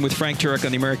Cross-Examine with Frank Turek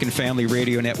on the American Family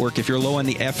Radio Network. If you're low on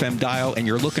the FM dial and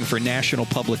you're looking for national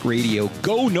public radio,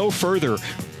 go no further.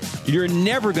 You're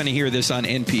never going to hear this on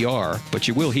NPR, but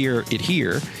you will hear it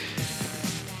here.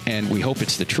 And we hope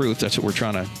it's the truth. That's what we're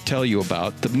trying to tell you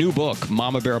about. The new book,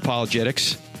 Mama Bear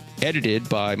Apologetics, edited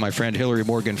by my friend Hillary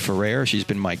Morgan Ferrer. She's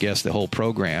been my guest the whole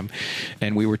program.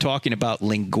 And we were talking about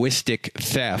linguistic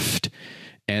theft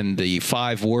and the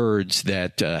 5 words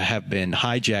that have been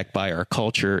hijacked by our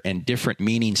culture and different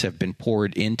meanings have been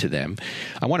poured into them.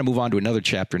 I want to move on to another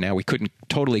chapter now. We couldn't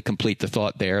totally complete the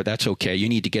thought there. That's okay. You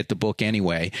need to get the book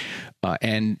anyway.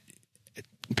 And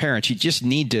parents, you just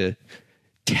need to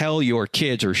tell your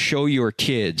kids or show your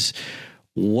kids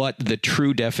what the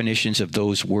true definitions of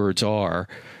those words are,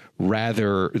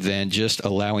 rather than just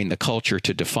allowing the culture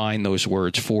to define those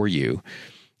words for you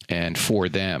and for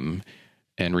them.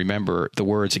 And remember, the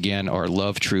words, again, are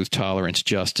love, truth, tolerance,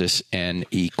 justice, and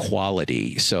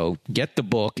equality. So get the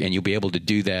book, and you'll be able to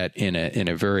do that in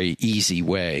a very easy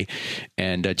way.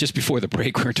 And just before the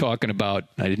break, we were talking about,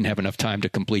 I didn't have enough time to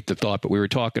complete the thought, but we were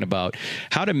talking about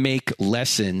how to make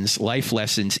life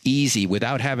lessons easy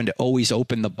without having to always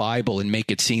open the Bible and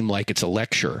make it seem like it's a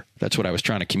lecture. That's what I was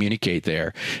trying to communicate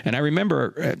there. And I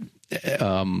remember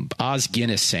Os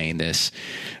Guinness saying this,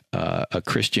 a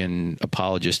Christian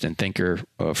apologist and thinker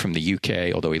from the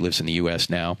UK, although he lives in the US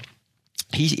now.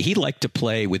 He liked to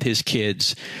play with his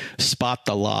kids, spot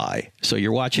the lie. So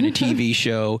you're watching a TV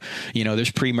show,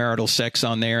 there's premarital sex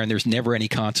on there and there's never any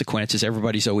consequences.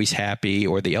 Everybody's always happy,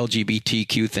 or the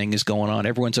LGBTQ thing is going on.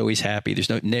 Everyone's always happy. There's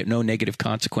no negative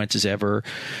consequences ever.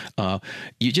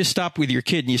 You just stop with your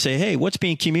kid and you say, hey, what's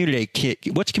being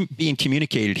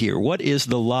communicated here? What is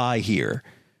the lie here?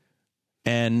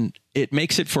 And it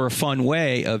makes it for a fun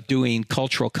way of doing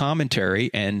cultural commentary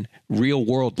and real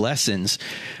world lessons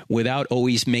without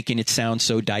always making it sound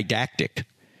so didactic.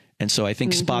 And so I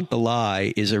think Spot the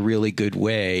Lie is a really good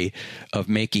way of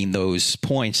making those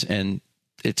points. And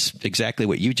it's exactly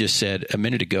what you just said a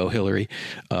minute ago, Hillary,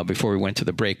 before we went to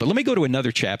the break. But let me go to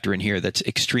another chapter in here that's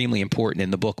extremely important in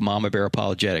the book, Mama Bear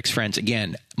Apologetics. Friends,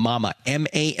 again, Mama,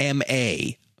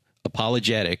 M-A-M-A,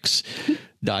 Apologetics.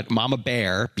 Mama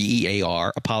Bear,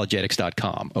 B-E-A-R,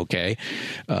 apologetics.com. Okay.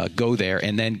 Go there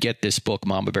and then get this book,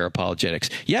 Mama Bear Apologetics.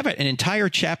 You have an entire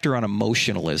chapter on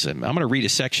emotionalism. I'm going to read a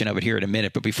section of it here in a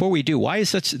minute. But before we do, why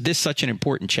is this such an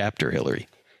important chapter, Hillary?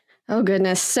 Oh,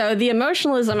 goodness. So the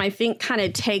emotionalism, I think, kind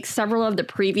of takes several of the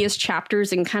previous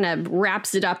chapters and kind of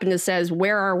wraps it up and it says,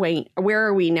 where are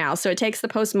we now? So it takes the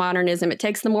postmodernism, it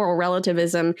takes the moral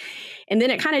relativism, and then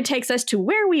it kind of takes us to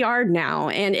where we are now.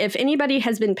 And if anybody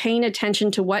has been paying attention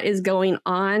to what is going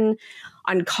on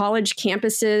college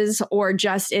campuses or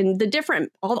just in the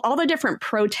different, all the different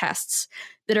protests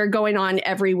that are going on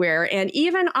everywhere. And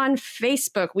even on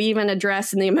Facebook, we even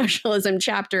address in the emotionalism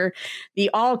chapter, the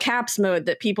all caps mode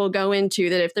that people go into,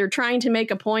 that if they're trying to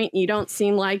make a point, and you don't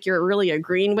seem like you're really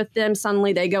agreeing with them,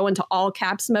 suddenly they go into all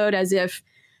caps mode as if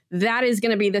that is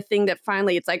going to be the thing that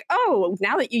finally it's like, oh,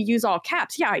 now that you use all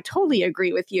caps, yeah, I totally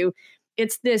agree with you.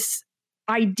 It's this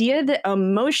idea that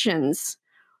emotions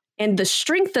and the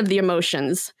strength of the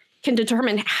emotions can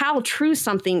determine how true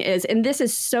something is. And this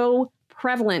is so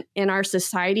prevalent in our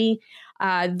society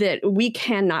that we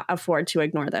cannot afford to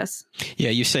ignore this.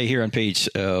 Yeah, you say here on page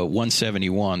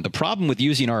 171, the problem with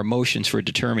using our emotions for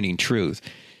determining truth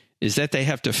is that they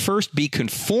have to first be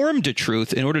conformed to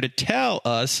truth in order to tell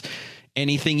us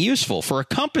anything useful. For a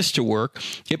compass to work,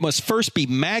 it must first be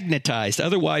magnetized.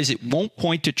 Otherwise, it won't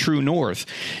point to true north.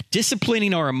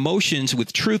 Disciplining our emotions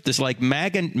with truth is like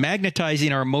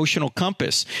magnetizing our emotional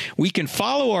compass. We can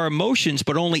follow our emotions,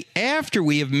 but only after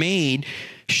we have made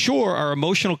sure our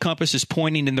emotional compass is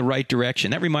pointing in the right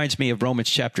direction. That reminds me of Romans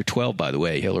chapter 12, by the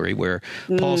way, Hillary, where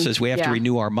Paul says we have to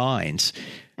renew our minds.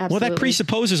 Absolutely. Well, that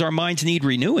presupposes our minds need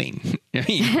renewing. I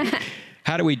mean,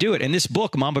 how do we do it? And this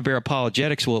book, Mama Bear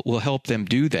Apologetics, will help them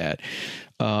do that.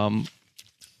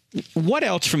 What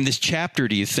else from this chapter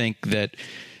do you think that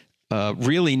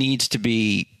really needs to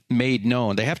be made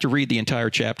known? They have to read the entire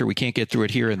chapter. We can't get through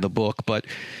it here in the book. But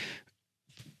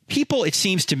people, it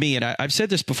seems to me, and I've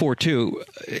said this before too,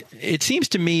 it seems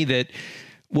to me that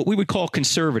what we would call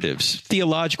conservatives,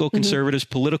 theological conservatives,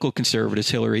 political conservatives,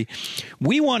 Hillary,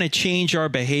 we want to change our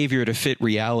behavior to fit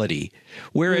reality.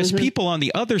 Whereas people on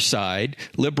the other side,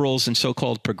 liberals and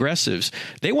so-called progressives,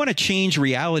 they want to change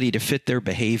reality to fit their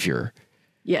behavior.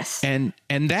 Yes. And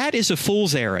that is a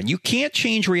fool's errand. You can't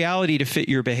change reality to fit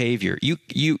your behavior. You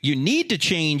need to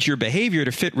change your behavior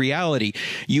to fit reality.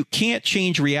 You can't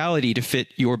change reality to fit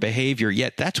your behavior.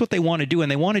 Yet that's what they want to do,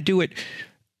 and they want to do it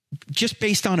just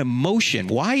based on emotion.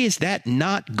 Why is that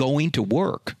not going to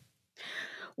work?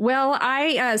 Well,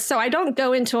 I don't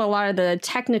go into a lot of the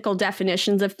technical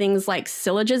definitions of things like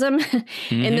syllogism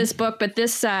in this book, but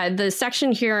this the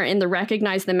section here in the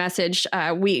Recognize the Message,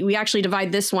 we actually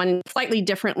divide this one slightly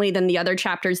differently than the other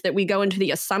chapters, that we go into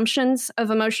the assumptions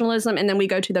of emotionalism and then we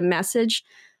go to the message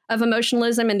of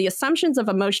emotionalism. And the assumptions of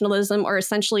emotionalism are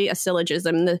essentially a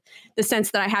syllogism, the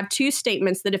sense that I have two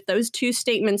statements, that if those two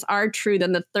statements are true,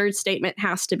 then the third statement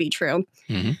has to be true.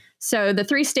 So the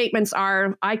three statements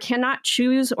are, I cannot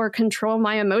choose or control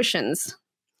my emotions.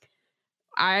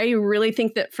 I really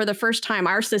think that for the first time,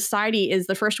 our society is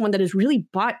the first one that has really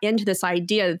bought into this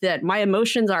idea that my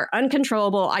emotions are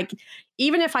uncontrollable.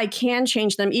 Even if I can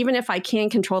change them, even if I can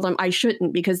control them, I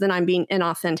shouldn't, because then I'm being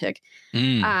inauthentic.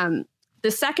 The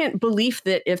second belief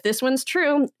that if this one's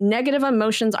true, negative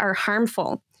emotions are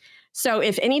harmful. So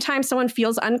if anytime someone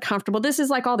feels uncomfortable, this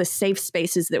is like all the safe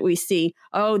spaces that we see.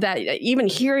 Oh, that even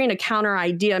hearing a counter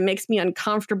idea makes me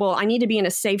uncomfortable. I need to be in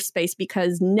a safe space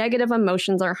because negative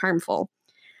emotions are harmful.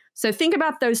 So think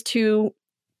about those two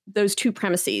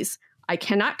premises. I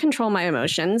cannot control my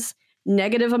emotions.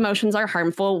 Negative emotions are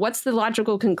harmful. What's the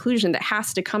logical conclusion that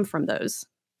has to come from those?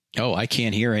 Oh, I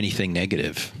can't hear anything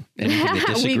negative, anything that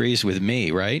disagrees with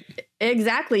me, right?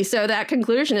 Exactly. So that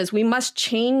conclusion is we must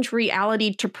change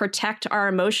reality to protect our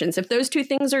emotions. If those two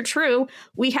things are true,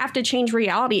 we have to change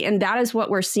reality. And that is what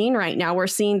we're seeing right now. We're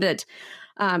seeing that,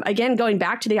 again, going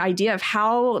back to the idea of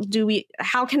how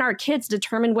can our kids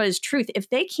determine what is truth? If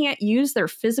they can't use their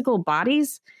physical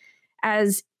bodies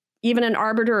as even an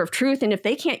arbiter of truth, and if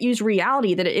they can't use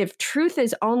reality, that if truth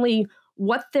is only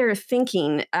what they're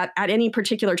thinking at any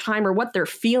particular time or what they're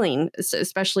feeling,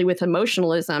 especially with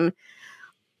emotionalism,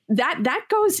 that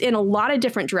goes in a lot of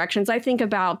different directions. I think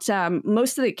about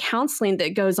most of the counseling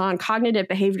that goes on, cognitive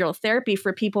behavioral therapy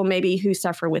for people maybe who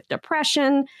suffer with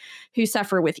depression, who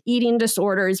suffer with eating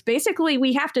disorders. Basically,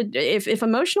 we have to, if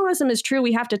emotionalism is true,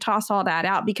 we have to toss all that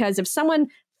out, because if someone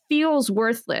feels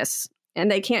worthless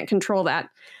and they can't control that,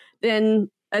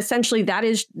 then essentially that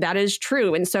is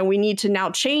true. And so we need to now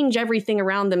change everything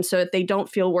around them so that they don't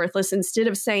feel worthless, instead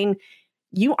of saying,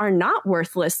 you are not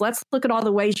worthless. Let's look at all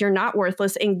the ways you're not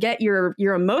worthless and get your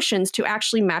emotions to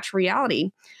actually match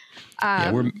reality.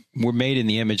 We're made in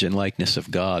the image and likeness of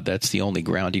God. That's the only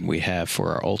grounding we have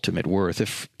for our ultimate worth.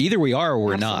 If either we are or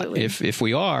we're Absolutely. Not. If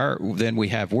we are, then we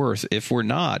have worth. If we're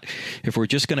not, if we're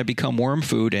just going to become worm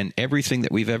food and everything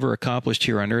that we've ever accomplished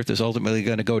here on earth is ultimately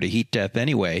going to go to heat death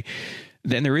anyway,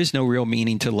 then there is no real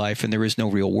meaning to life, and there is no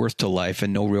real worth to life,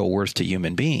 and no real worth to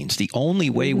human beings. The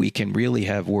only way we can really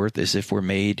have worth is if we're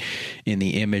made in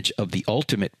the image of the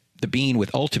being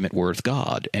with ultimate worth,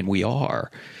 God, and we are.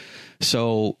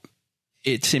 So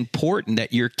it's important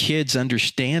that your kids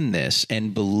understand this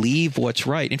and believe what's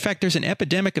right. In fact, there's an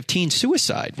epidemic of teen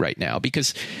suicide right now,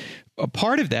 because a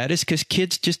part of that is because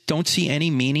kids just don't see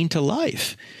any meaning to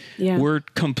life. Yeah. We're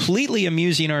completely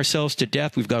amusing ourselves to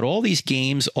death. We've got all these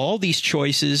games, all these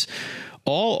choices,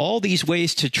 all these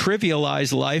ways to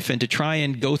trivialize life and to try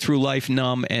and go through life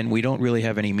numb, and we don't really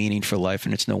have any meaning for life.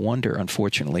 And it's no wonder,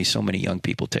 unfortunately, so many young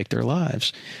people take their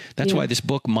lives. That's why this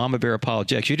book, Mama Bear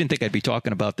Apologetics, you didn't think I'd be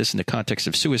talking about this in the context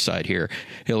of suicide here,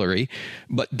 Hillary,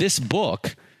 but this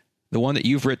book, the one that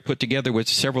you've put together with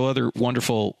several other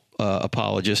wonderful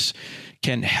apologists,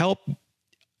 can help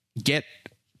get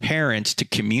parents to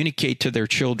communicate to their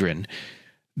children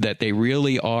that they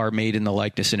really are made in the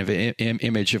likeness and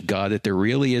image of God, that there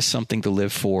really is something to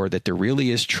live for, that there really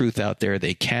is truth out there.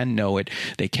 They can know it.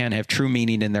 They can have true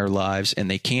meaning in their lives, and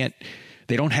they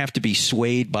don't have to be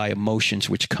swayed by emotions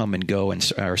which come and go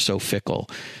and are so fickle.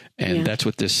 And that's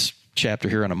what this chapter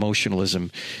here on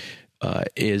emotionalism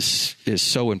is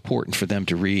so important for them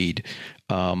to read.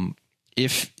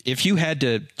 If you had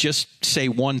to just say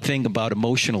one thing about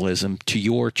emotionalism to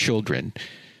your children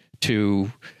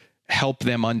to help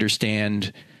them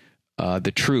understand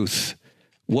the truth,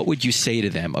 what would you say to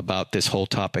them about this whole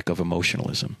topic of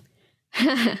emotionalism?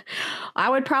 I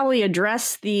would probably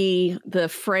address the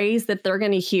phrase that they're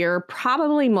going to hear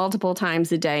probably multiple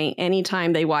times a day,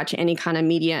 anytime they watch any kind of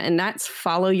media, and that's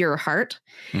follow your heart.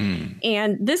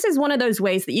 And this is one of those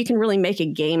ways that you can really make a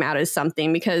game out of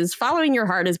something, because following your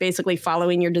heart is basically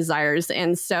following your desires.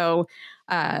 And so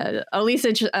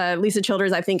Lisa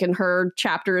Childers, I think in her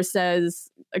chapter, says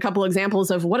a couple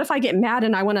examples of, what if I get mad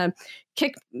and I want to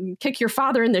kick your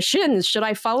father in the shins? Should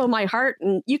I follow my heart?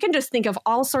 And you can just think of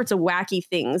all sorts of wacky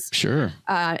things. Sure.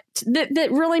 That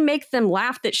really make them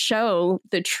laugh, that show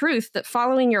the truth that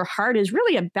following your heart is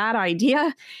really a bad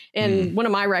idea. And one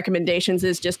of my recommendations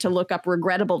is just to look up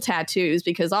regrettable tattoos,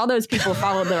 because all those people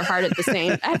followed their heart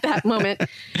at that moment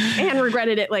and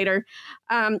regretted it later.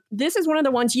 This is one of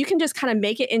the ones you can just kind of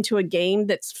make it into a game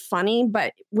that's funny.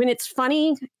 But when it's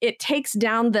funny, it takes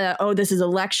down this is a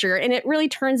lecture, and it really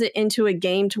turns it into a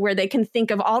game to where they can think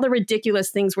of all the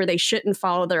ridiculous things where they shouldn't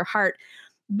follow their heart.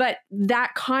 But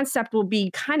that concept will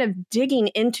be kind of digging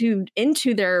into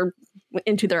their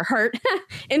heart,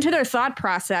 into their thought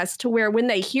process, to where when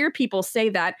they hear people say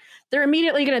that, they're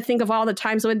immediately going to think of all the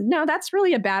times when, no, that's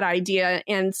really a bad idea.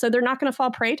 And so they're not going to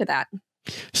fall prey to that.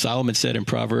 Solomon said in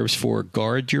Proverbs 4,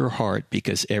 guard your heart,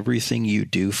 because everything you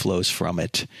do flows from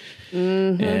it.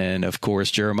 And of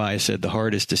course, Jeremiah said, the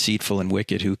heart is deceitful and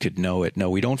wicked. Who could know it? No,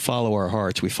 we don't follow our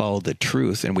hearts. We follow the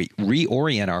truth, and we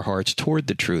reorient our hearts toward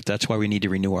the truth. That's why we need to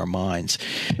renew our minds.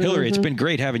 Hillary, it's been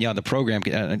great having you on the program.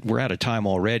 We're out of time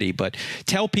already, but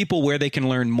tell people where they can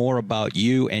learn more about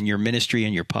you and your ministry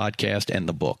and your podcast and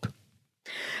the book.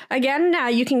 Again,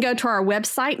 you can go to our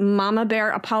website,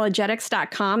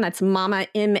 mamabearapologetics.com. That's Mama,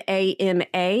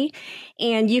 M-A-M-A.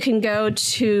 And you can go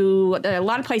to a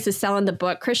lot of places selling the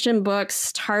book: Christian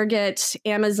Books, Target,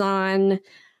 Amazon.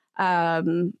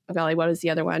 What was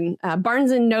the other one?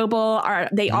 Barnes & Noble.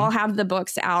 They all have the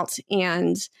books out.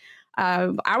 And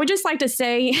I would just like to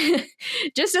say,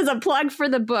 just as a plug for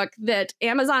the book, that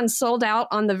Amazon sold out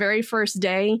on the very first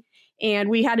day. And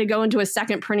we had to go into a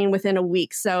second printing within a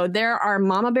week. So there are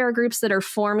Mama Bear groups that are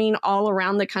forming all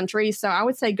around the country. So I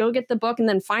would say go get the book and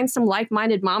then find some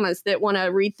like-minded mamas that want to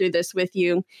read through this with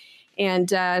you.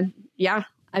 And I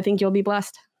think you'll be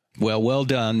blessed. Well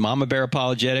done. Mama Bear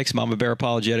Apologetics,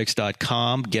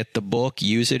 mamabearapologetics.com. Get the book,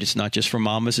 use it. It's not just for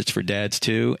mamas, it's for dads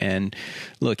too. And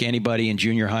look, anybody in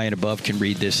junior high and above can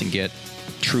read this and get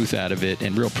truth out of it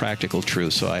and real practical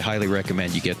truth. So I highly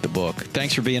recommend you get the book.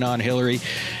 Thanks for being on, Hillary.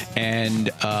 And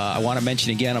I want to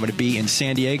mention again, I'm going to be in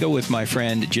San Diego with my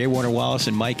friend Jay Warner Wallace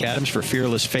and Mike Adams for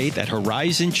Fearless Faith at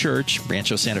Horizon Church,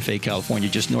 Rancho Santa Fe, California,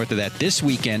 just north of that this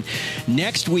weekend.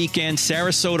 Next weekend,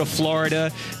 Sarasota,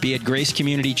 Florida, be at Grace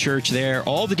Community Church there.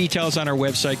 All the details on our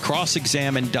website,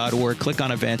 crossexamine.org. Click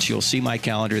on events. You'll see my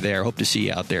calendar there. Hope to see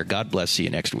you out there. God bless. See you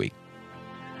next week.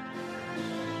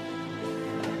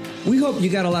 We hope you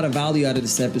got a lot of value out of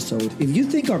this episode. If you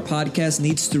think our podcast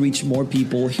needs to reach more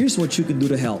people, here's what you can do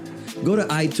to help. Go to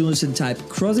iTunes and type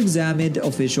Cross-Examined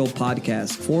Official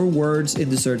Podcast, 4 words in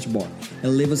the search bar,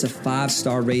 and leave us a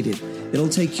 5-star rating. It'll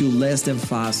take you less than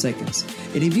 5 seconds.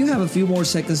 And if you have a few more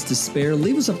seconds to spare,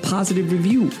 leave us a positive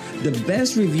review. The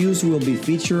best reviews will be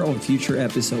featured on future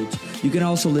episodes. You can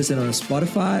also listen on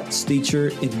Spotify, Stitcher,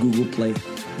 and Google Play.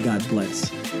 God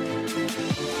bless.